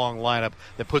 really long lineup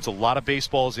that puts a lot of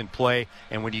baseballs in play.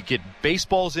 And when you get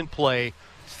baseballs in play,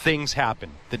 things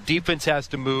happen. The defense has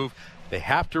to move. They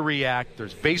have to react.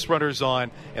 There's base runners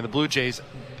on. And the Blue Jays,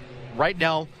 right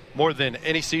now, more than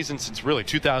any season since really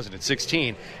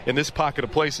 2016, in this pocket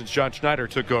of play since John Schneider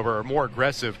took over, are more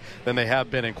aggressive than they have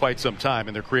been in quite some time,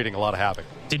 and they're creating a lot of havoc.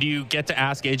 Did you get to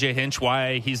ask AJ Hinch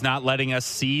why he's not letting us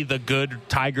see the good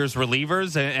Tigers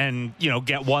relievers and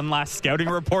get one last scouting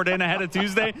report in ahead of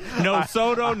Tuesday? No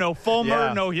Soto, no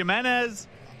Fulmer, no Jimenez.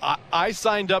 I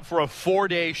signed up for a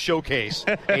 4-day showcase,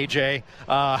 AJ,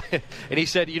 and he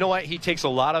said, you know what? He takes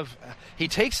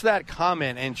that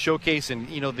comment and showcase and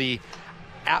the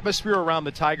atmosphere around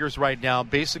the Tigers right now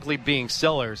basically being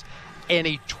sellers, and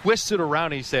he twists it around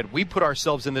and he said, we put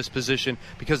ourselves in this position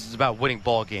because it's about winning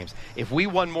ball games. If we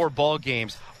won more ball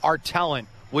games, our talent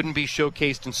wouldn't be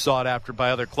showcased and sought after by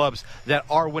other clubs that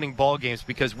are winning ball games,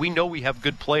 because we know we have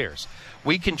good players.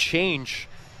 We can change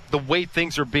the way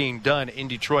things are being done in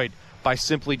Detroit by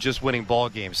simply just winning ball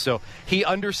games. So he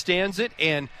understands it,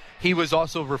 and he was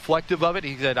also reflective of it.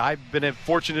 He said, I've been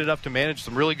fortunate enough to manage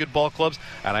some really good ball clubs,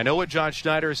 and I know what John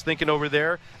Schneider is thinking over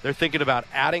there. They're thinking about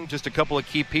adding just a couple of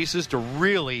key pieces to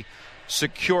really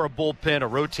secure a bullpen, a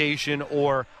rotation,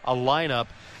 or a lineup,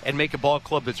 and make a ball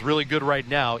club that's really good right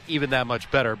now even that much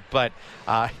better. But,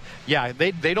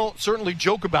 they don't certainly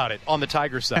joke about it on the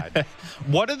Tiger side.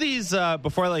 What are these,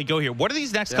 before I let you go here, what are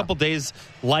these next couple days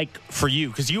like for you?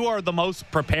 Because you are the most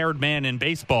prepared man in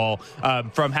baseball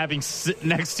from having sit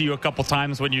next to you a couple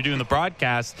times when you're doing the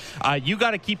broadcast. You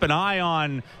got to keep an eye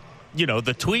on the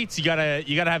tweets.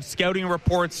 You gotta have scouting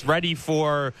reports ready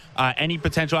for any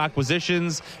potential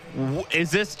acquisitions.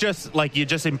 Is this just like you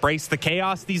just embrace the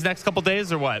chaos these next couple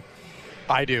days, or what?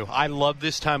 I do. I love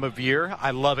this time of year.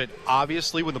 I love it,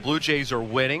 obviously, when the Blue Jays are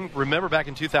winning. Remember back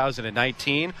in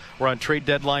 2019, we're on trade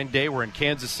deadline day. We're in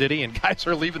Kansas City, and guys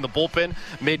are leaving the bullpen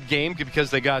mid-game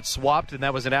because they got swapped, and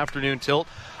that was an afternoon tilt.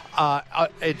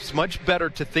 It's much better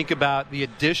to think about the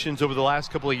additions over the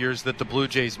last couple of years that the Blue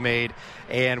Jays made.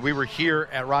 And we were here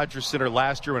at Rogers Center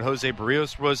last year when Jose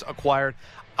Barrios was acquired.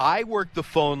 I worked the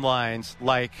phone lines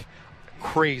like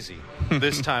crazy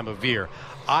this time of year.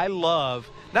 I love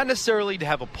not necessarily to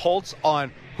have a pulse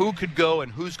on who could go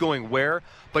and who's going where,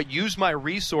 but use my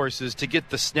resources to get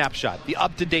the snapshot, the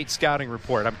up-to-date scouting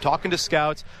report. I'm talking to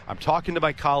scouts. I'm talking to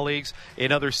my colleagues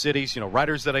in other cities,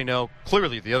 writers that I know.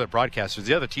 Clearly, the other broadcasters,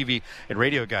 the other TV and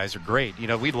radio guys are great.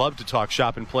 We love to talk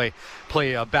shop and play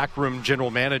a backroom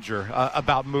general manager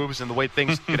about moves and the way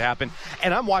things could happen.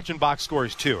 And I'm watching box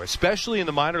scores, too, especially in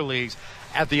the minor leagues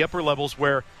at the upper levels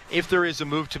where if there is a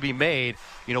move to be made,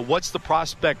 what's the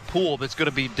prospect pool that's going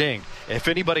to be dinged? If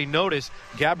anybody noticed,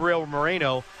 Gabriel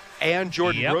Moreno and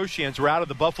Jordan Groshans were out of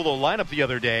the Buffalo lineup the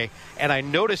other day, and I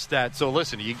noticed that. So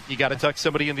listen, you got to tuck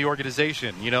somebody in the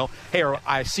organization. Hey,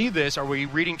 I see this. Are we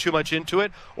reading too much into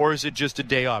it, or is it just a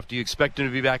day off? Do you expect him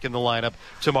to be back in the lineup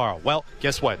tomorrow? Well,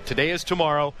 guess what? Today is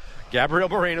tomorrow. Gabriel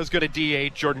Moreno's going to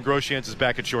DH. Jordan Groshans is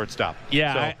back at shortstop.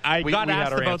 Yeah, so I got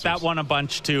asked about that one a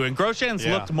bunch, too. And Groshans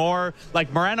looked more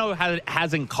like Moreno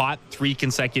hasn't caught 3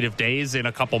 consecutive days in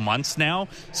a couple months now.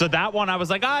 So that one, I was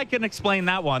like, I can explain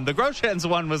that one. The Groshans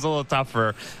one was a little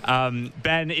tougher.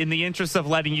 Ben, in the interest of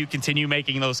letting you continue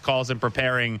making those calls and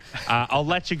preparing, I'll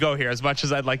let you go here as much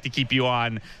as I'd like to keep you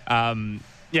on.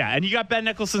 Yeah, and you got Ben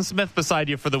Nicholson-Smith beside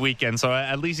you for the weekend, so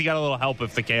at least you got a little help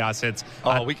if the chaos hits.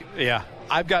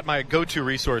 I've got my go-to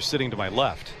resource sitting to my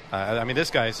left.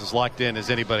 This guy is as locked in as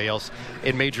anybody else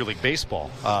in Major League Baseball.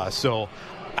 So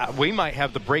we might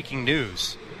have the breaking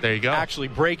news There you go. Actually,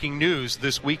 breaking news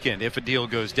this weekend if a deal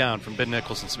goes down from Ben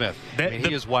Nicholson-Smith.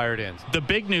 He is wired in. The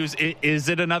big news, is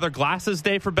it another glasses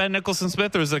day for Ben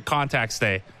Nicholson-Smith, or is it contacts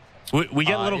day? We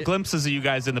get little glimpses of you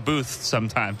guys in the booth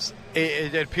sometimes.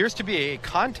 It appears to be a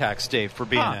contacts day for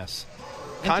BNS.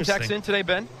 Contacts in today,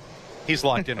 Ben? He's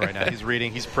locked in right now. He's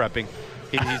reading. He's prepping.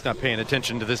 He's not paying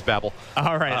attention to this babble.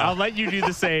 All right. I'll let you do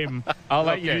the same.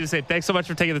 You do the same. Thanks so much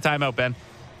for taking the time out, Ben.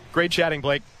 Great chatting,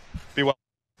 Blake. Be well.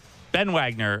 Ben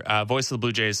Wagner, voice of the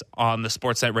Blue Jays on the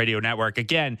Sportsnet Radio Network.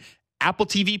 Again, Apple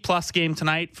TV Plus game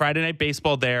tonight, Friday Night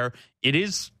Baseball there. It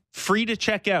is free to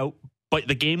check out, but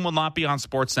the game will not be on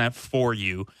Sportsnet for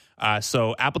you.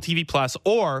 So Apple TV Plus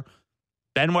or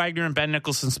Ben Wagner and Ben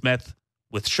Nicholson-Smith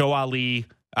with Show Ali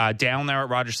down there at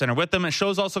Rogers Center with them. And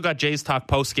Show's also got Jays Talk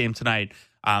post game tonight.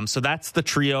 So that's the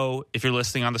trio if you're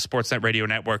listening on the Sportsnet Radio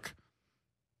Network.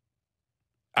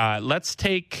 Let's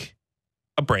take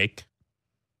a break.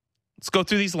 Let's go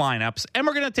through these lineups, and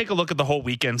we're going to take a look at the whole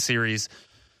weekend series.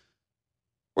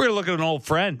 We're going to look at an old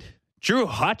friend, Drew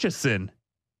Hutchison,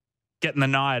 getting the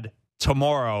nod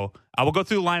tomorrow. We'll go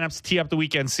through the lineups, tee up the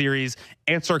weekend series,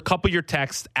 answer a couple of your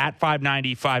texts at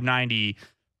 590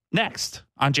 next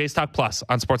on Jays Talk Plus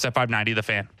on Sportsnet 590 The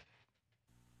Fan.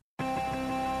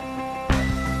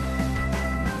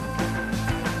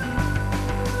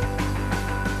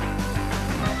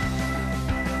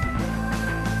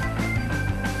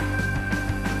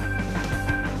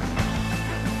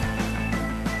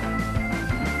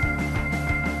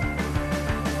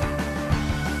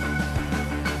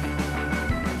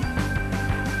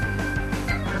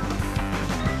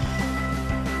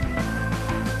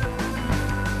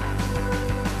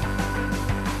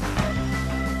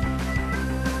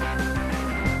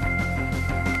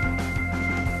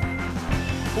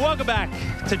 Welcome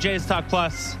back to Jays Talk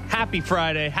Plus. Happy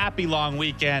Friday. Happy long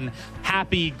weekend.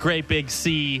 Happy Great Big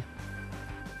Sea.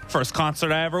 First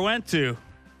concert I ever went to.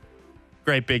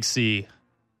 Great Big Sea.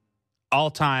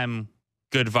 All-time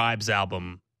Good Vibes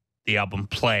album. The album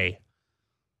Play.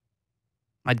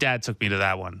 My dad took me to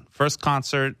that one. First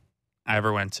concert I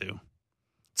ever went to.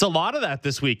 It's a lot of that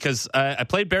this week because I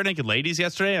played Bare Naked Ladies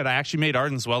yesterday, and I actually made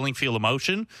Arden Zwelling feel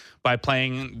emotion by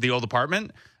playing The Old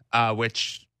Apartment,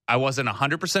 which I wasn't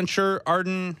 100% sure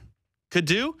Arden could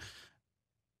do.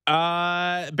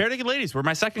 Bare Naked Ladies were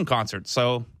my second concert.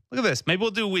 So look at this. Maybe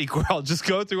we'll do a week where I'll just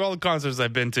go through all the concerts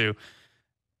I've been to.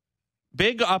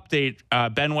 Big update.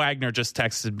 Ben Wagner just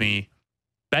texted me.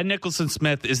 Ben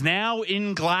Nicholson-Smith is now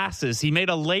in glasses. He made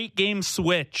a late game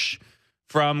switch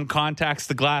from contacts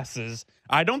to glasses.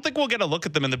 I don't think we'll get a look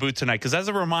at them in the booth tonight because as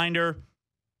a reminder,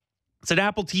 it's an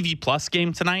Apple TV Plus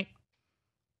game tonight.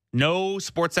 No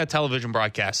Sportsnet television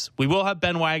broadcasts. We will have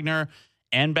Ben Wagner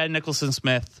and Ben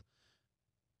Nicholson-Smith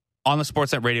on the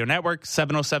Sportsnet Radio Network.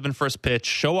 7:07 first pitch.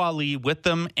 Show Ali with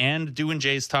them and doing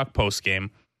Jays Talk postgame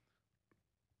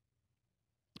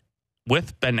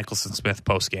with Ben Nicholson-Smith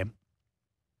postgame.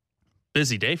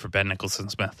 Busy day for Ben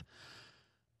Nicholson-Smith.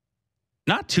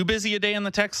 Not too busy a day in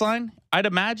the text line. I'd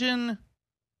imagine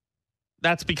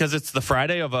that's because it's the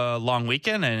Friday of a long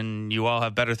weekend and you all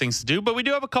have better things to do, but we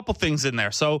do have a couple things in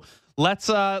there. So let's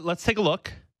take a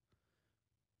look.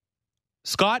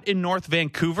 Scott in North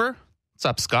Vancouver. What's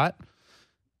up, Scott?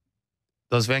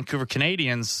 Those Vancouver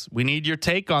Canadians, we need your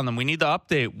take on them. We need the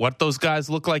update. What those guys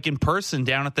look like in person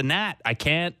down at the Nat. I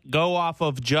can't go off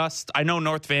of I know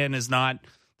North Van is not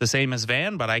the same as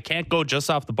Van, but I can't go just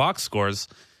off the box scores.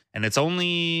 And it's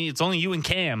only you and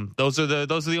Cam. Those are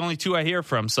the only two I hear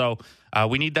from. So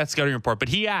we need that scouting report. But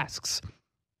he asks,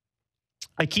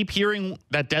 I keep hearing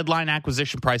that deadline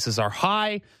acquisition prices are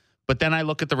high, but then I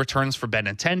look at the returns for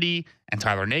Benintendi and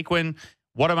Tyler Naquin.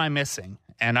 What am I missing?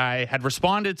 And I had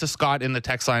responded to Scott in the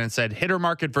text line and said hitter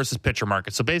market versus pitcher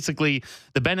market. So basically,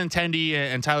 the Benintendi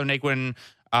and Tyler Naquin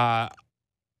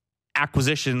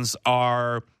acquisitions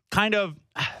are kind of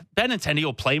Benintendi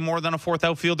will play more than a fourth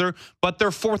outfielder, but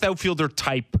they're fourth outfielder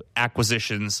type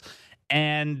acquisitions.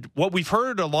 And what we've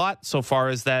heard a lot so far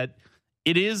is that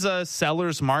it is a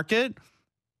seller's market,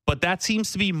 but that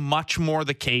seems to be much more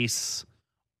the case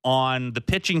on the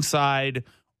pitching side.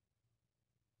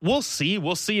 We'll see.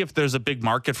 We'll see if there's a big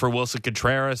market for Wilson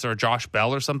Contreras or Josh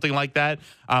Bell or something like that.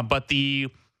 But the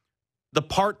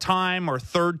part-time or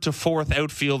third to fourth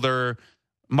outfielder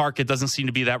market doesn't seem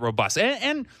to be that robust.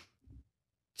 And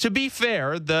to be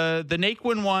fair, the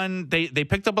Naquin one, they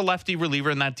picked up a lefty reliever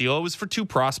in that deal. It was for 2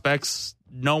 prospects.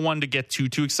 No one to get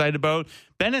too excited about.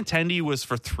 Benintendi was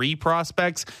for 3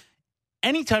 prospects.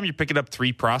 Anytime you're picking up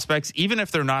 3 prospects, even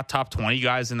if they're not top 20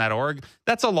 guys in that org,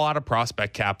 that's a lot of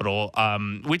prospect capital.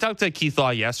 We talked to Keith Law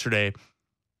yesterday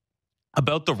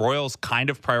about the Royals kind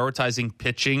of prioritizing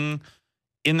pitching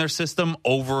in their system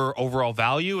over overall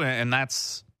value. And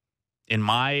that's, in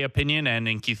my opinion and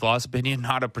in Keith Law's opinion,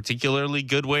 not a particularly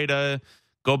good way to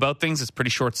go about things. It's pretty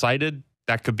short-sighted.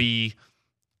 That could be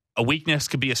a weakness,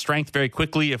 could be a strength very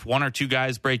quickly if one or two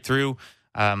guys break through.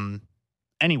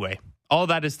 Anyway, all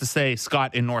that is to say,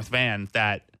 Scott in North Van,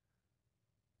 that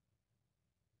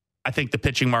I think the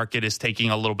pitching market is taking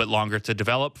a little bit longer to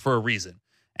develop for a reason.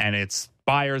 And it's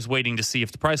buyers waiting to see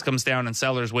if the price comes down and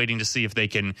sellers waiting to see if they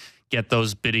can get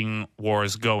those bidding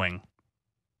wars going.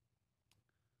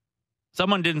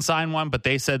 Someone didn't sign one, but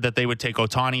they said that they would take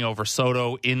Ohtani over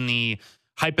Soto in the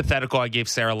hypothetical I gave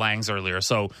Sarah Langs earlier.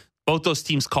 So both those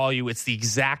teams call you. It's the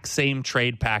exact same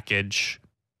trade package.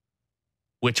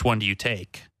 Which one do you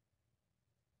take?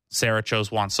 Sarah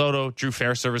chose Juan Soto. Drew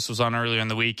Fairservice was on earlier in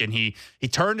the week, and he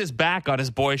turned his back on his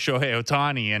boy Shohei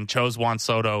Ohtani and chose Juan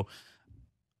Soto.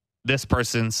 This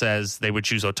person says they would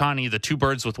choose Ohtani. The two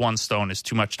birds with one stone is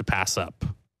too much to pass up.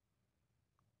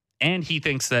 And he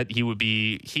thinks that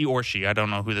he or she, I don't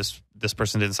know who this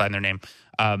person didn't sign their name,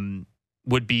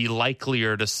 would be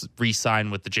likelier to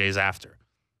re-sign with the Jays after.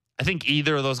 I think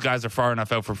either of those guys are far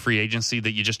enough out for free agency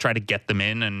that you just try to get them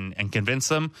in and convince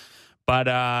them. But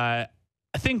I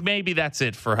think maybe that's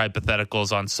it for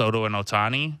hypotheticals on Soto and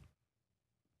Ohtani,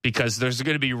 because there's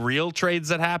going to be real trades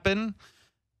that happen.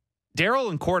 Daryl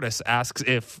and Cordes asks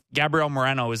if Gabriel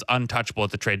Moreno is untouchable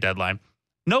at the trade deadline.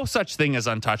 No such thing as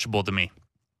untouchable to me.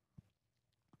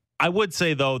 I would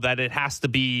say, though, that it has to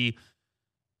be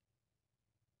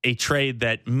a trade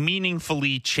that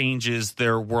meaningfully changes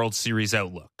their World Series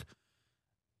outlook.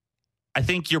 I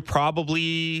think you're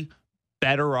probably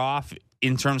better off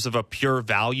in terms of a pure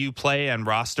value play and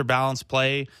roster balance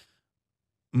play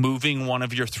moving one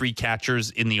of your three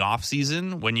catchers in the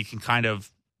offseason when you can kind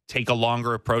of take a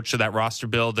longer approach to that roster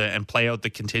build and play out the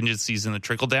contingencies and the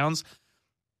trickle downs.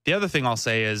 The other thing I'll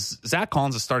say is Zach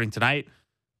Collins is starting tonight.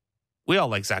 We all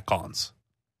like Zach Collins.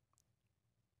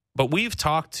 But we've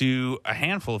talked to a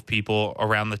handful of people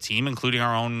around the team, including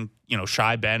our own,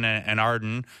 Shy Ben and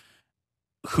Arden,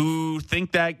 who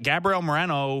think that Gabriel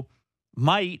Moreno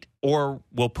might or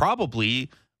will probably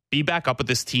be back up with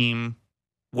this team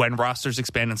when rosters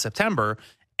expand in September.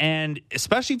 And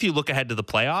especially if you look ahead to the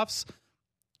playoffs,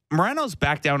 Moreno's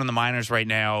back down in the minors right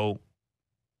now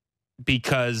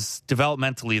because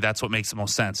developmentally that's what makes the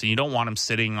most sense. And you don't want him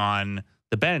sitting on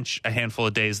the bench a handful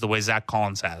of days the way Zach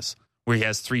Collins has, where he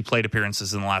has 3 plate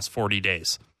appearances in the last 40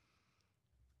 days.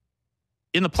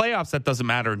 In the playoffs, that doesn't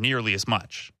matter nearly as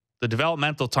much. The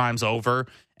developmental time's over,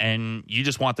 and you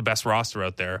just want the best roster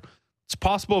out there. It's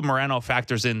possible Moreno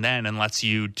factors in then and lets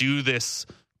you do this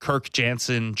Kirk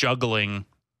Jansen juggling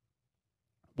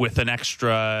with an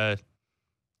extra,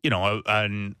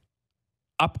 an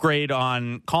upgrade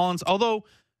on Collins. Although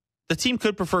the team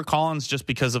could prefer Collins just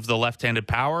because of the left-handed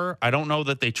power. I don't know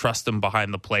that they trust him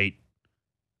behind the plate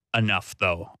enough,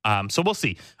 though. So we'll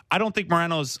see. I don't think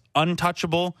Moreno's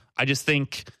untouchable. I just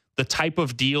think the type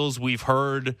of deals we've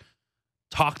heard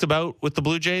talked about with the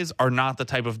Blue Jays are not the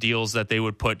type of deals that they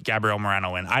would put Gabriel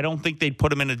Moreno in. I don't think they'd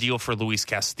put him in a deal for Luis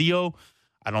Castillo.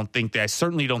 I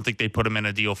certainly don't think they'd put him in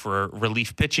a deal for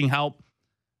relief pitching help.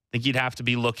 I think you'd have to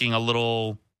be looking a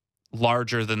little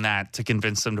larger than that to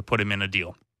convince them to put him in a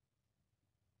deal.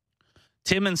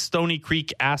 Tim in Stony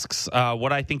Creek asks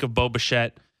what I think of Bo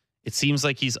Bichette. It seems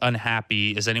like he's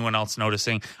unhappy. Is anyone else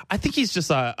noticing? I think he's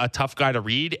just a tough guy to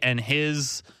read, and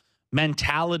his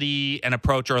mentality and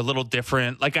approach are a little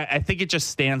different. Like, I think it just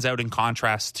stands out in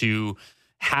contrast to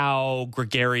how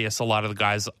gregarious a lot of the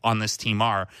guys on this team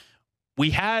are.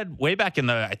 We had, way back in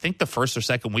I think the first or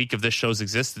second week of this show's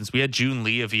existence, we had June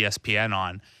Lee of ESPN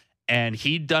on, and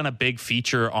he'd done a big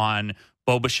feature on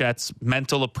Bo Bichette's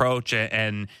mental approach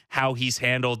and how he's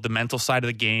handled the mental side of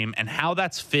the game and how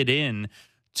that's fit in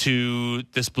to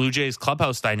this Blue Jays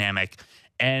clubhouse dynamic.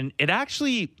 And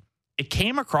it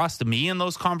came across to me in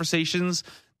those conversations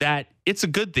that it's a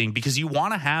good thing because you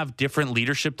want to have different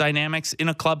leadership dynamics in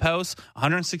a clubhouse.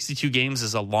 162 games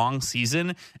is a long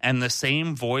season, and the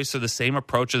same voice or the same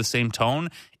approach or the same tone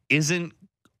isn't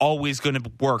always going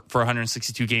to work for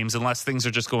 162 games unless things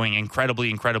are just going incredibly,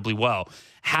 incredibly well.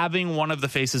 Having one of the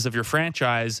faces of your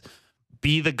franchise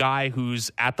be the guy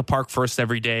who's at the park first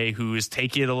every day, who is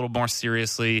taking it a little more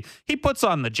seriously. He puts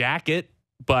on the jacket,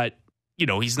 but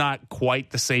he's not quite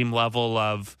the same level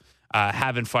of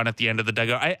having fun at the end of the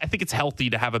dugout. I think it's healthy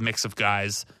to have a mix of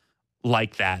guys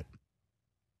like that.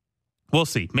 We'll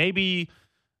see. Maybe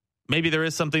there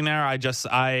is something there.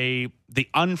 The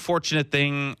unfortunate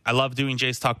thing, I love doing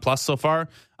Jays Talk Plus so far,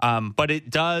 but it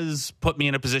does put me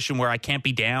in a position where I can't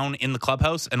be down in the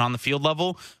clubhouse and on the field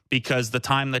level because the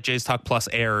time that Jays Talk Plus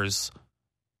airs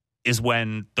is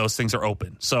when those things are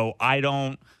open. So I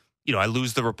don't, I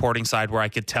lose the reporting side where I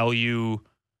could tell you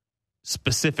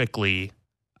specifically,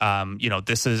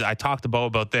 I talked to Bo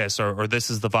about this or this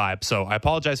is the vibe. So I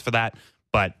apologize for that,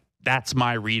 but that's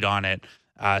my read on it.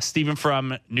 Stephen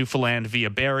from Newfoundland via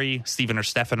Barry, Stephen or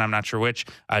Stefan, I'm not sure which,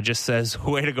 just says,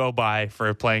 way to go by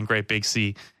for playing great Big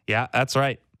C. Yeah, that's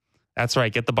right. That's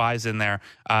right. Get the buys in there.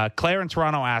 Claire in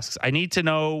Toronto asks, I need to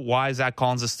know why Zach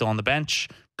Collins is still on the bench.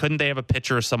 Couldn't they have a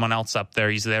pitcher or someone else up there?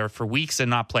 He's there for weeks and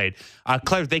not played.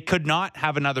 Claire, they could not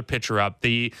have another pitcher up.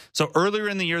 So earlier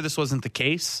in the year, this wasn't the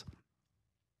case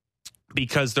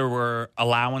because there were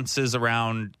allowances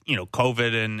around,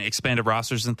 COVID and expanded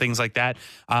rosters and things like that.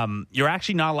 You're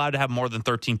actually not allowed to have more than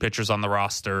 13 pitchers on the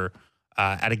roster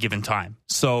at a given time.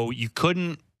 So you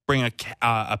couldn't bring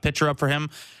a pitcher up for him.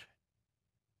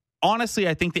 Honestly,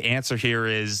 I think the answer here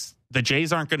is the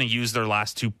Jays aren't going to use their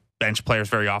last two bench players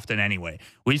very often anyway.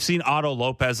 We've seen Otto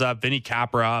Lopez up, Vinny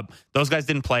Capra up. Those guys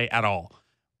didn't play at all.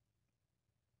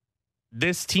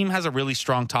 This team has a really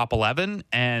strong top 11,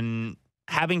 and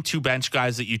having two bench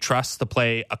guys that you trust to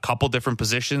play a couple different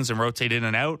positions and rotate in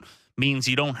and out means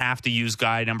you don't have to use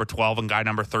guy number 12 and guy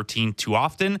number 13 too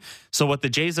often. So what the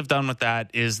Jays have done with that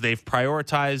is they've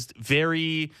prioritized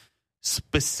very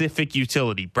specific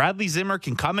utility. Bradley Zimmer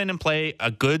can come in and play a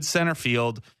good center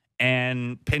field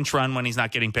and pinch run when he's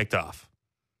not getting picked off.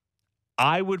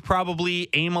 I would probably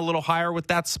aim a little higher with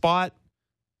that spot,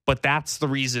 but that's the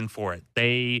reason for it.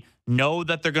 They know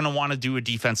that they're going to want to do a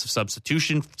defensive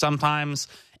substitution sometimes,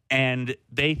 and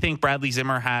they think Bradley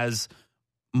Zimmer has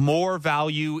more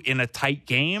value in a tight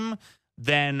game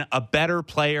than a better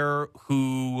player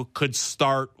who could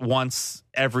start once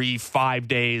every 5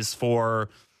 days for,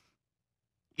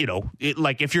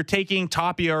 like if you're taking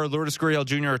Tapia or Lourdes Gurriel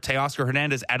Jr. or Teoscar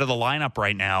Hernandez out of the lineup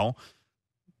right now,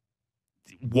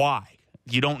 why?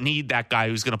 You don't need that guy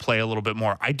who's going to play a little bit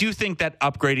more. I do think that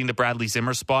upgrading the Bradley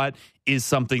Zimmer spot is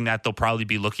something that they'll probably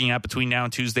be looking at between now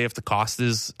and Tuesday if the cost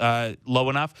is low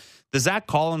enough. The Zach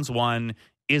Collins one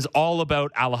is all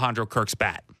about Alejandro Kirk's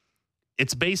bat.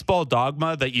 It's baseball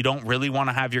dogma that you don't really want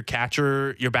to have your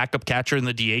backup catcher in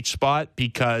the DH spot,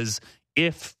 because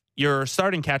if your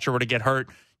starting catcher were to get hurt,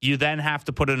 you then have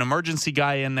to put an emergency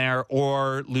guy in there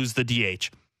or lose the DH.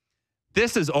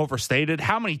 This is overstated.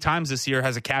 How many times this year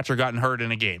has a catcher gotten hurt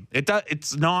in a game?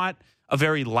 It's not a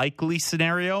very likely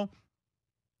scenario,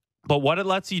 but what it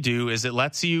lets you do is it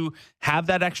lets you have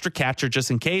that extra catcher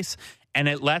just in case, and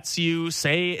it lets you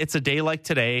say it's a day like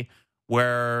today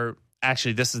where,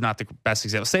 actually, this is not the best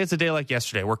example. Say it's a day like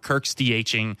yesterday where Kirk's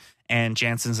DHing and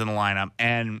Jansen's in the lineup,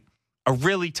 and a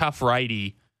really tough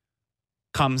righty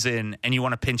comes in and you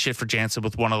want to pinch hit for Jansen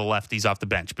with one of the lefties off the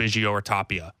bench, Biggio or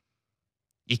Tapia.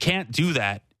 You can't do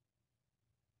that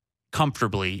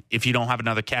comfortably if you don't have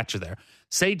another catcher there.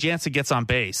 Say Jansen gets on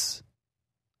base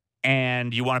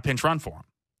and you want to pinch run for him.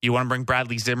 You want to bring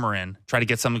Bradley Zimmer in, try to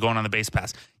get something going on the base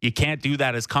pass. You can't do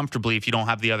that as comfortably if you don't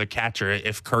have the other catcher,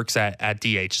 if Kirk's at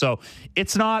DH. So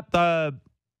it's not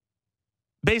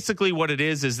basically what it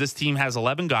is this team has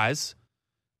 11 guys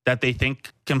that they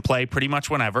think can play pretty much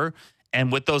whenever.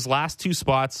 And with those last two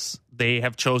spots, they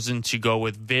have chosen to go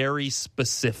with very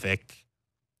specific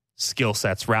skill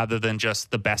sets rather than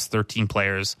just the best 13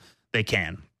 players they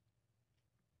can.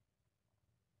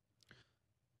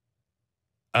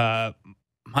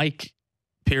 Mike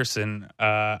Pearson,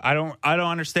 I don't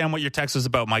understand what your text was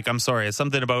about, Mike. I'm sorry. It's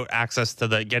something about access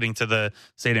to getting to the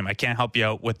stadium. I can't help you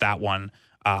out with that one.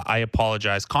 I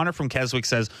apologize. Connor from Keswick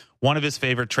says one of his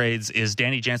favorite trades is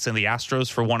Danny Jansen and the Astros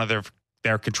for one of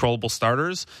their controllable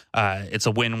starters. It's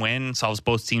a win-win, solves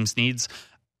both teams' needs.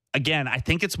 Again, I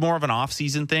think it's more of an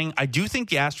off-season thing. I do think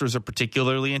the Astros are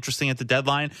particularly interesting at the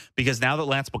deadline because now that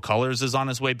Lance McCullers is on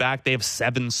his way back, they have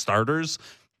 7 starters.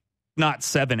 Not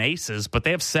 7 aces, but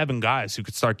they have 7 guys who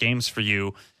could start games for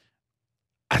you.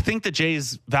 I think the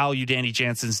Jays value Danny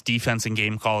Jansen's defense and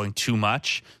game calling too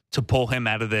much to pull him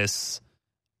out of this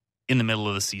in the middle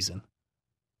of the season.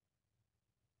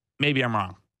 Maybe I'm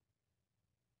wrong.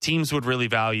 Teams would really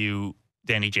value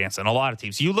Danny Jansen. A lot of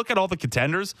teams. You look at all the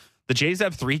contenders, the Jays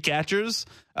have 3 catchers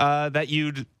that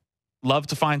you'd love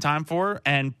to find time for,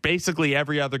 and basically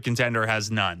every other contender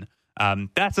has none.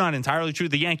 That's not entirely true.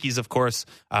 The Yankees, of course,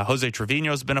 Jose Trevino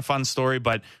has been a fun story,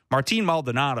 but Martin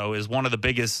Maldonado is one of the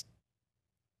biggest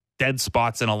dead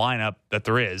spots in a lineup that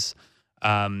there is.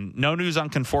 No news on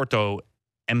Conforto.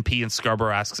 MP in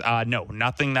Scarborough asks, no,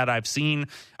 nothing that I've seen.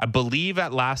 I believe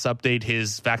at last update,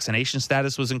 his vaccination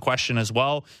status was in question as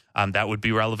well. That would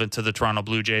be relevant to the Toronto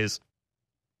Blue Jays.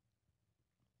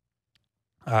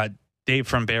 Dave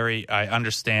from Barrie, I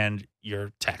understand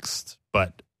your text,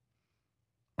 but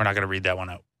we're not going to read that one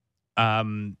out.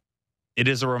 It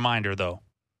is a reminder, though.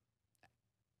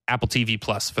 Apple TV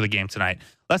Plus for the game tonight.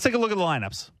 Let's take a look at the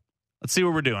lineups. Let's see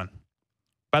what we're doing.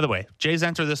 By the way, Jays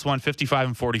enter this one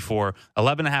 55-44,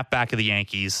 11.5 back of the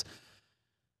Yankees.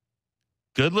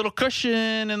 Good little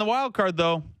cushion in the wild card,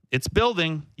 though. It's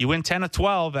building. You win 10 of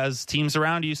 12 as teams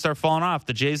around you start falling off.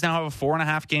 The Jays now have a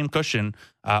 4.5 game cushion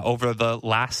over the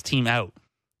last team out.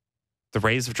 The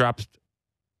Rays have dropped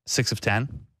 6 of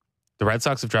 10. The Red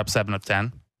Sox have dropped 7 of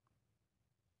 10.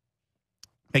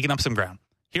 Making up some ground.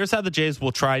 Here's how the Jays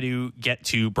will try to get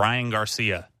to Brian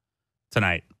Garcia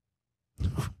tonight.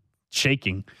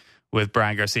 Shaking with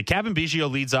Brian Garcia. Kevin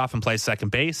Biggio leads off and plays second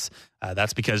base.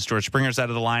 That's because George Springer's out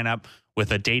of the lineup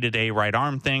with a day-to-day right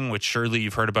arm thing, which surely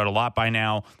you've heard about a lot by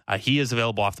now. He is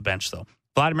available off the bench, though.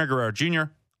 Vladimir Guerrero Jr.,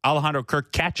 Alejandro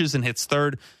Kirk catches and hits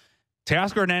third.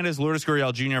 Teoscar Hernandez, Lourdes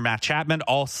Gurriel Jr., Matt Chapman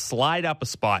all slide up a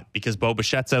spot because Bo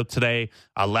Bichette's out today,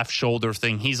 a left shoulder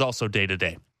thing. He's also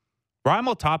day-to-day.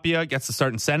 Raimel Tapia gets the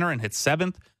start in center and hits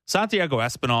seventh. Santiago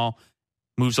Espinal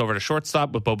moves over to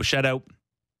shortstop with Bo Bichette out.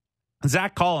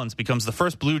 Zach Collins becomes the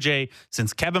first Blue Jay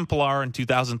since Kevin Pillar in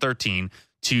 2013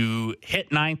 to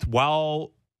hit ninth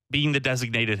while being the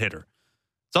designated hitter.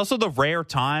 It's also the rare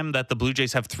time that the Blue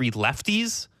Jays have 3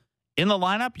 lefties in the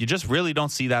lineup. You just really don't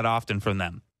see that often from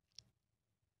them.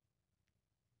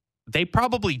 They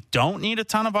probably don't need a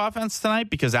ton of offense tonight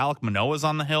because Alek Manoah is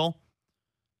on the hill.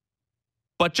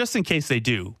 But just in case they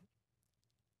do,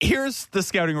 here's the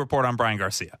scouting report on Brian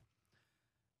Garcia.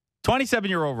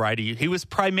 27-year-old righty. He was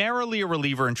primarily a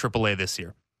reliever in AAA this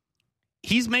year.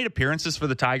 He's made appearances for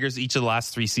the Tigers each of the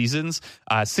last 3 seasons.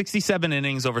 67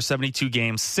 innings over 72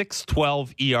 games,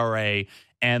 6.12 ERA,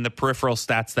 and the peripheral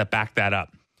stats that back that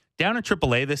up. Down in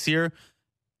AAA this year,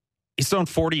 he's thrown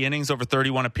 40 innings over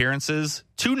 31 appearances,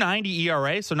 2.90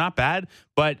 ERA, so not bad.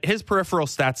 But his peripheral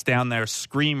stats down there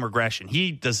scream regression.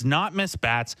 He does not miss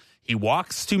bats. He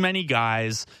walks too many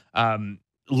guys. The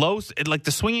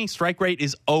swinging strike rate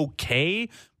is okay,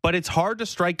 but it's hard to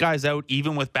strike guys out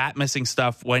even with bat missing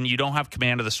stuff when you don't have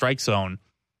command of the strike zone.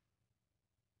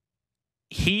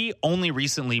 He only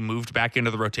recently moved back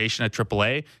into the rotation at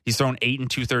AAA. He's thrown 8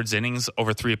 2/3 innings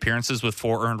over 3 appearances with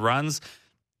 4 earned runs.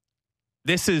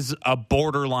 This is a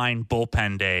borderline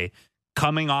bullpen day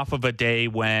coming off of a day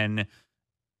when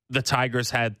the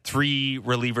Tigers had 3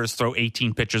 relievers throw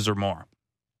 18 pitches or more.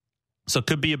 So it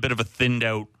could be a bit of a thinned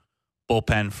out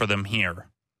bullpen for them here.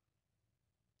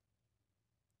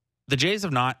 The Jays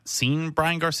have not seen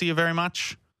Brian Garcia very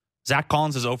much. Zach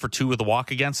Collins is 0 for 2 with a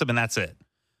walk against him, and that's it.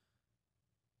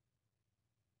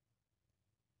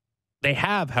 They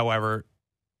have, however,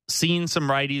 seen some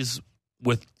righties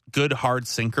with good hard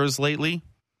sinkers lately,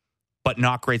 but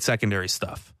not great secondary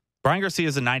stuff. Brian Garcia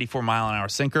is a 94-mile-an-hour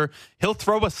sinker. He'll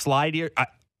throw a slider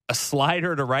to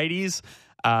righties.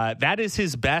 That is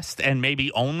his best and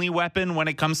maybe only weapon when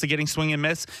it comes to getting swing and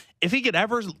miss. If he could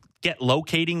ever get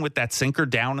locating with that sinker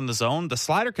down in the zone, the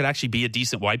slider could actually be a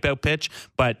decent wipeout pitch,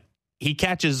 but he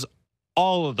catches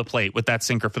all of the plate with that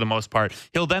sinker for the most part.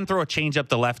 He'll then throw a changeup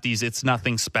to lefties. It's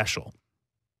nothing special.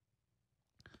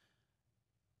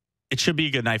 It should be a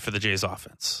good night for the Jays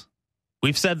offense.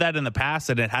 We've said that in the past,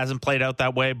 and it hasn't played out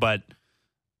that way, but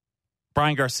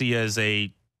Brian Garcia is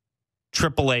a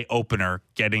AAA opener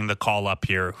getting the call up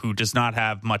here who does not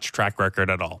have much track record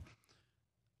at all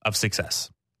of success.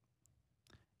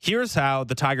 Here's how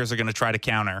the Tigers are going to try to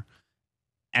counter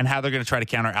and how they're going to try to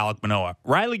counter Alek Manoah.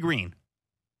 Riley Green,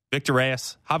 Victor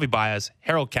Reyes, Javi Baez,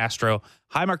 Harold Castro,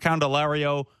 Jeimer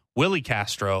Candelario, Willie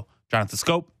Castro, Jonathan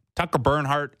Scope, Tucker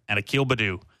Bernhardt, and Akil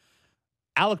Baddoo.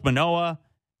 Alek Manoah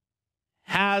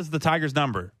has the Tigers'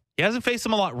 number. He hasn't faced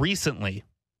them a lot recently,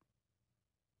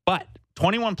 but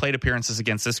 21 plate appearances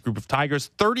against this group of Tigers,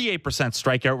 38%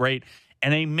 strikeout rate,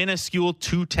 and a minuscule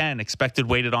 210 expected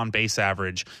weighted on base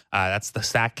average. That's the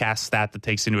StatCast stat that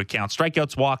takes into account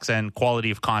strikeouts, walks, and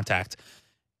quality of contact.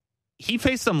 He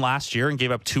faced them last year and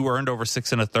gave up 2 earned over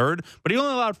 6 1/3, but he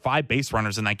only allowed 5 base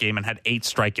runners in that game and had 8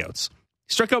 strikeouts.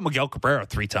 He struck out Miguel Cabrera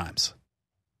 3 times.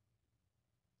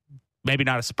 Maybe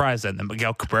not a surprise then that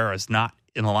Miguel Cabrera is not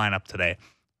in the lineup today.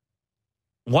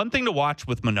 One thing to watch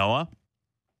with Manoah,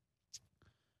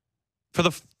 for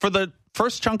the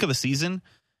first chunk of the season,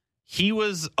 he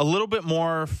was a little bit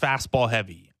more fastball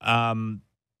heavy.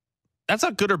 That's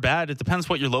not good or bad. It depends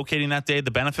what you're locating that day. The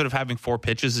benefit of having 4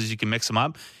 pitches is you can mix them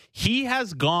up. He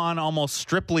has gone almost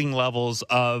stripling levels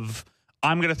of,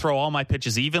 I'm going to throw all my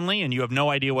pitches evenly and you have no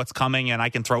idea what's coming and I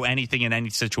can throw anything in any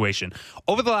situation.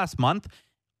 Over the last month,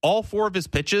 all 4 of his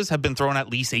pitches have been thrown at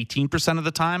least 18% of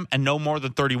the time and no more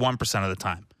than 31% of the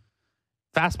time.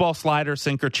 Fastball, slider,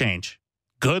 sinker, change.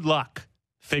 Good luck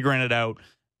figuring it out.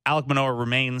 Alek Manoah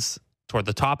remains toward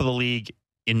the top of the league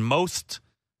in most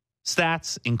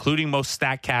stats, including most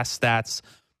StatCast stats.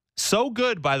 So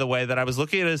good, by the way, that I was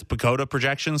looking at his PECOTA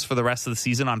projections for the rest of the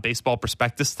season on Baseball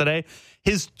Prospectus today.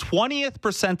 His 20th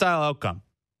percentile outcome.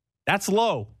 That's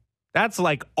low. That's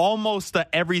like almost the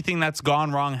everything that's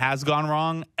gone wrong has gone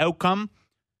wrong outcome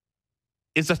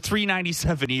is a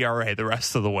 3.97 ERA the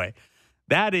rest of the way.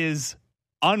 That is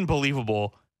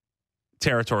unbelievable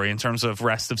territory in terms of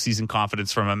rest of season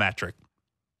confidence from a metric.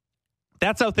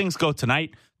 That's how things go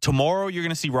tonight. Tomorrow, you're going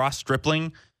to see Ross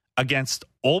Stripling against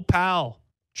old pal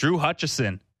Drew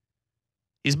Hutchison.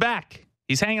 He's back.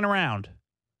 He's hanging around.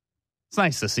 It's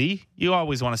nice to see. You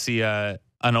always want to see an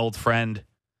old friend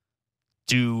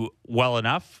do well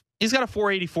enough. He's got a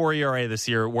 4.84 ERA this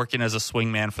year, working as a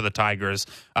swingman for the Tigers.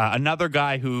 Another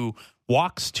guy who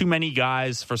walks too many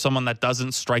guys for someone that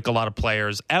doesn't strike a lot of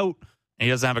players out, and he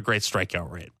doesn't have a great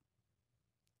strikeout rate.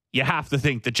 You have to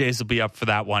think the Jays will be up for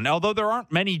that one. Although there aren't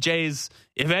many Jays,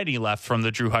 if any, left from the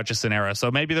Drew Hutchison era.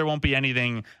 So maybe there won't be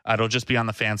anything. It'll just be on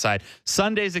the fan side.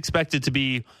 Sunday's expected to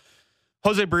be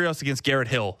Jose Barrios against Garrett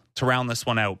Hill to round this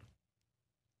one out.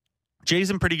 Jays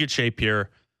in pretty good shape here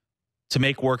to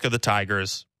make work of the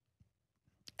Tigers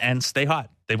and stay hot.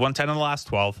 They've won 10 in the last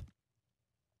 12.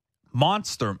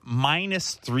 Monster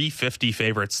minus 350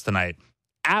 favorites tonight.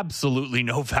 Absolutely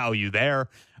no value there.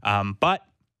 But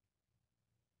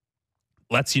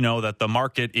lets you know that the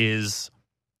market is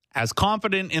as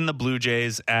confident in the Blue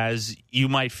Jays as you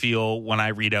might feel when I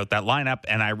read out that lineup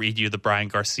and I read you the Brian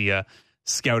Garcia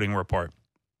scouting report.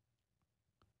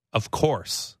 Of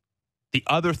course, the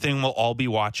other thing we'll all be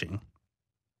watching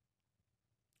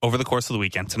over the course of the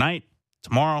weekend, tonight,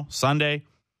 tomorrow, Sunday,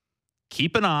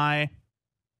 keep an eye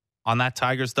on that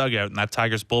Tigers dugout and that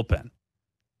Tigers bullpen.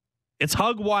 It's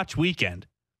Hug Watch weekend.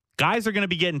 Guys are going to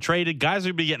be getting traded. Guys are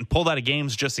going to be getting pulled out of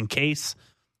games just in case.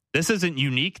 This isn't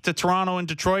unique to Toronto and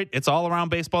Detroit. It's all around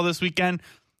baseball this weekend.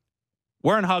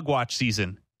 We're in Hug Watch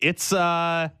season. It's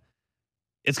going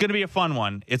to be a fun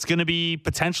one. It's going to be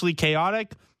potentially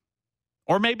chaotic,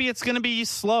 or maybe it's going to be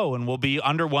slow and we'll be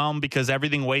underwhelmed because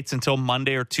everything waits until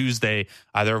Monday or Tuesday.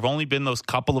 There have only been those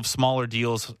couple of smaller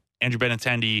deals. Andrew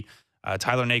Benintendi,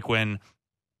 Tyler Naquin.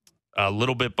 A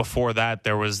little bit before that,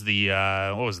 there was the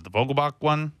the Vogelbach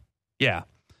one? Yeah.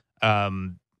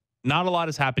 Not a lot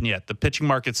has happened yet. The pitching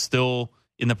market's still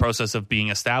in the process of being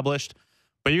established,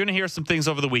 but you're going to hear some things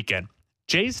over the weekend.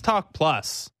 Jays Talk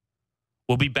Plus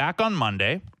will be back on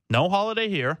Monday. No holiday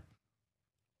here.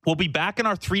 We'll be back in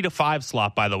our 3 to 5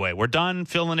 slot, by the way. We're done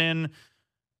filling in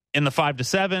the 5 to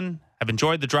 7. I've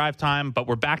enjoyed the drive time, but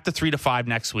we're back to 3 to 5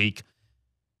 next week.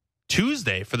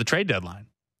 Tuesday for the trade deadline.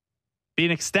 Be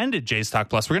an extended Jays Talk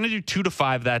Plus. We're going to do 2 to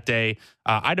 5 that day.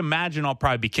 I'd imagine I'll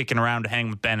probably be kicking around to hang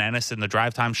with Ben Ennis in the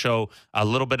Drive Time show a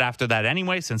little bit after that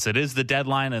anyway, since it is the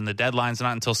deadline and the deadline's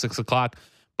not until 6 o'clock.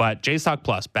 But Jays Talk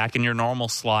Plus, back in your normal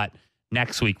slot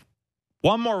next week.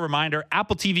 One more reminder,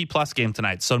 Apple TV Plus game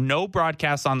tonight. So no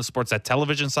broadcast on the Sportsnet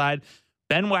television side.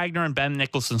 Ben Wagner and Ben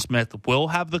Nicholson-Smith will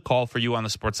have the call for you on the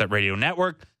Sportsnet Radio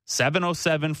Network.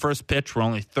 7:07 first pitch. We're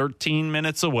only 13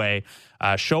 minutes away.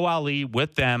 Show Ali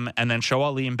with them, and then Show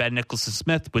Ali and Ben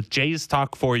Nicholson-Smith with Jays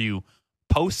Talk for you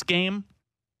post-game.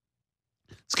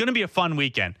 It's going to be a fun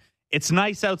weekend. It's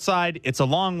nice outside. It's a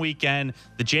long weekend.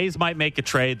 The Jays might make a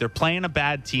trade. They're playing a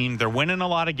bad team. They're winning a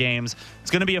lot of games.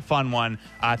 It's going to be a fun one.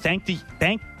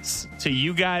 Thanks to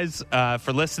you guys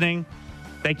for listening.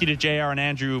 Thank you to JR and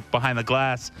Andrew behind the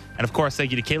glass. And, of course,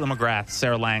 thank you to Caitlin McGrath,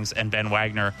 Sarah Langs, and Ben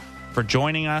Wagner for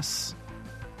joining us.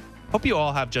 Hope you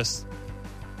all have just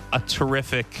a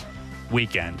terrific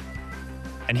weekend.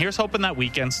 And here's hoping that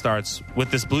weekend starts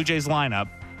with this Blue Jays lineup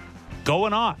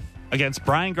going off against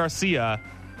Brian Garcia.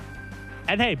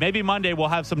 And hey, maybe Monday we'll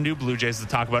have some new Blue Jays to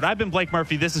talk about. I've been Blake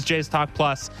Murphy. This is Jays Talk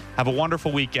Plus. Have a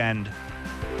wonderful weekend.